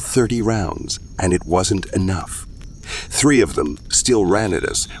all 30 rounds, and it wasn't enough. 3 of them still ran at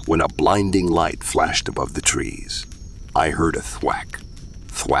us when a blinding light flashed above the trees. I heard a thwack,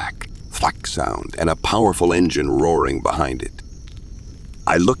 thwack, thwack sound, and a powerful engine roaring behind it.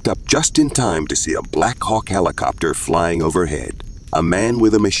 I looked up just in time to see a Black Hawk helicopter flying overhead. A man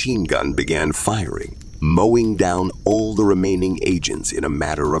with a machine gun began firing, mowing down all the remaining agents in a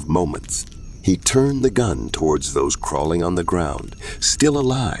matter of moments. He turned the gun towards those crawling on the ground, still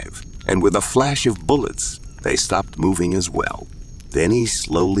alive, and with a flash of bullets, they stopped moving as well. Then he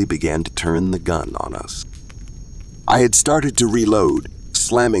slowly began to turn the gun on us. I had started to reload,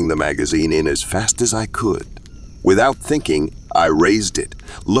 slamming the magazine in as fast as I could. Without thinking, I raised it,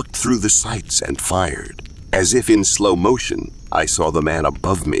 looked through the sights, and fired. As if in slow motion, I saw the man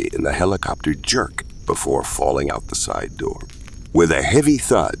above me in the helicopter jerk before falling out the side door. With a heavy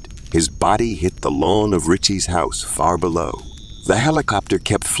thud, his body hit the lawn of Richie's house far below. The helicopter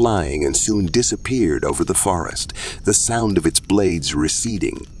kept flying and soon disappeared over the forest, the sound of its blades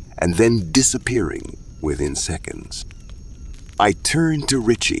receding and then disappearing within seconds. I turned to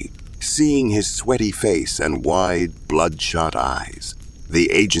Richie, seeing his sweaty face and wide, bloodshot eyes.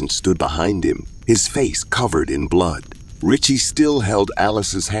 The agent stood behind him, his face covered in blood. Richie still held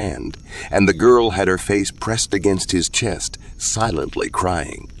Alice's hand, and the girl had her face pressed against his chest, silently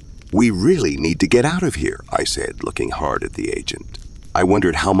crying. "We really need to get out of here," I said, looking hard at the agent. I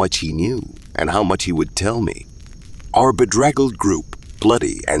wondered how much he knew and how much he would tell me. Our bedraggled group,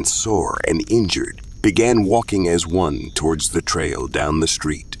 bloody and sore and injured, began walking as one towards the trail down the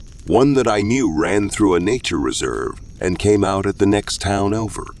street, one that I knew ran through a nature reserve and came out at the next town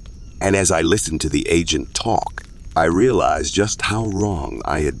over. And as I listened to the agent talk, I realized just how wrong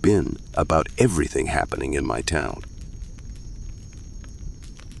I had been about everything happening in my town.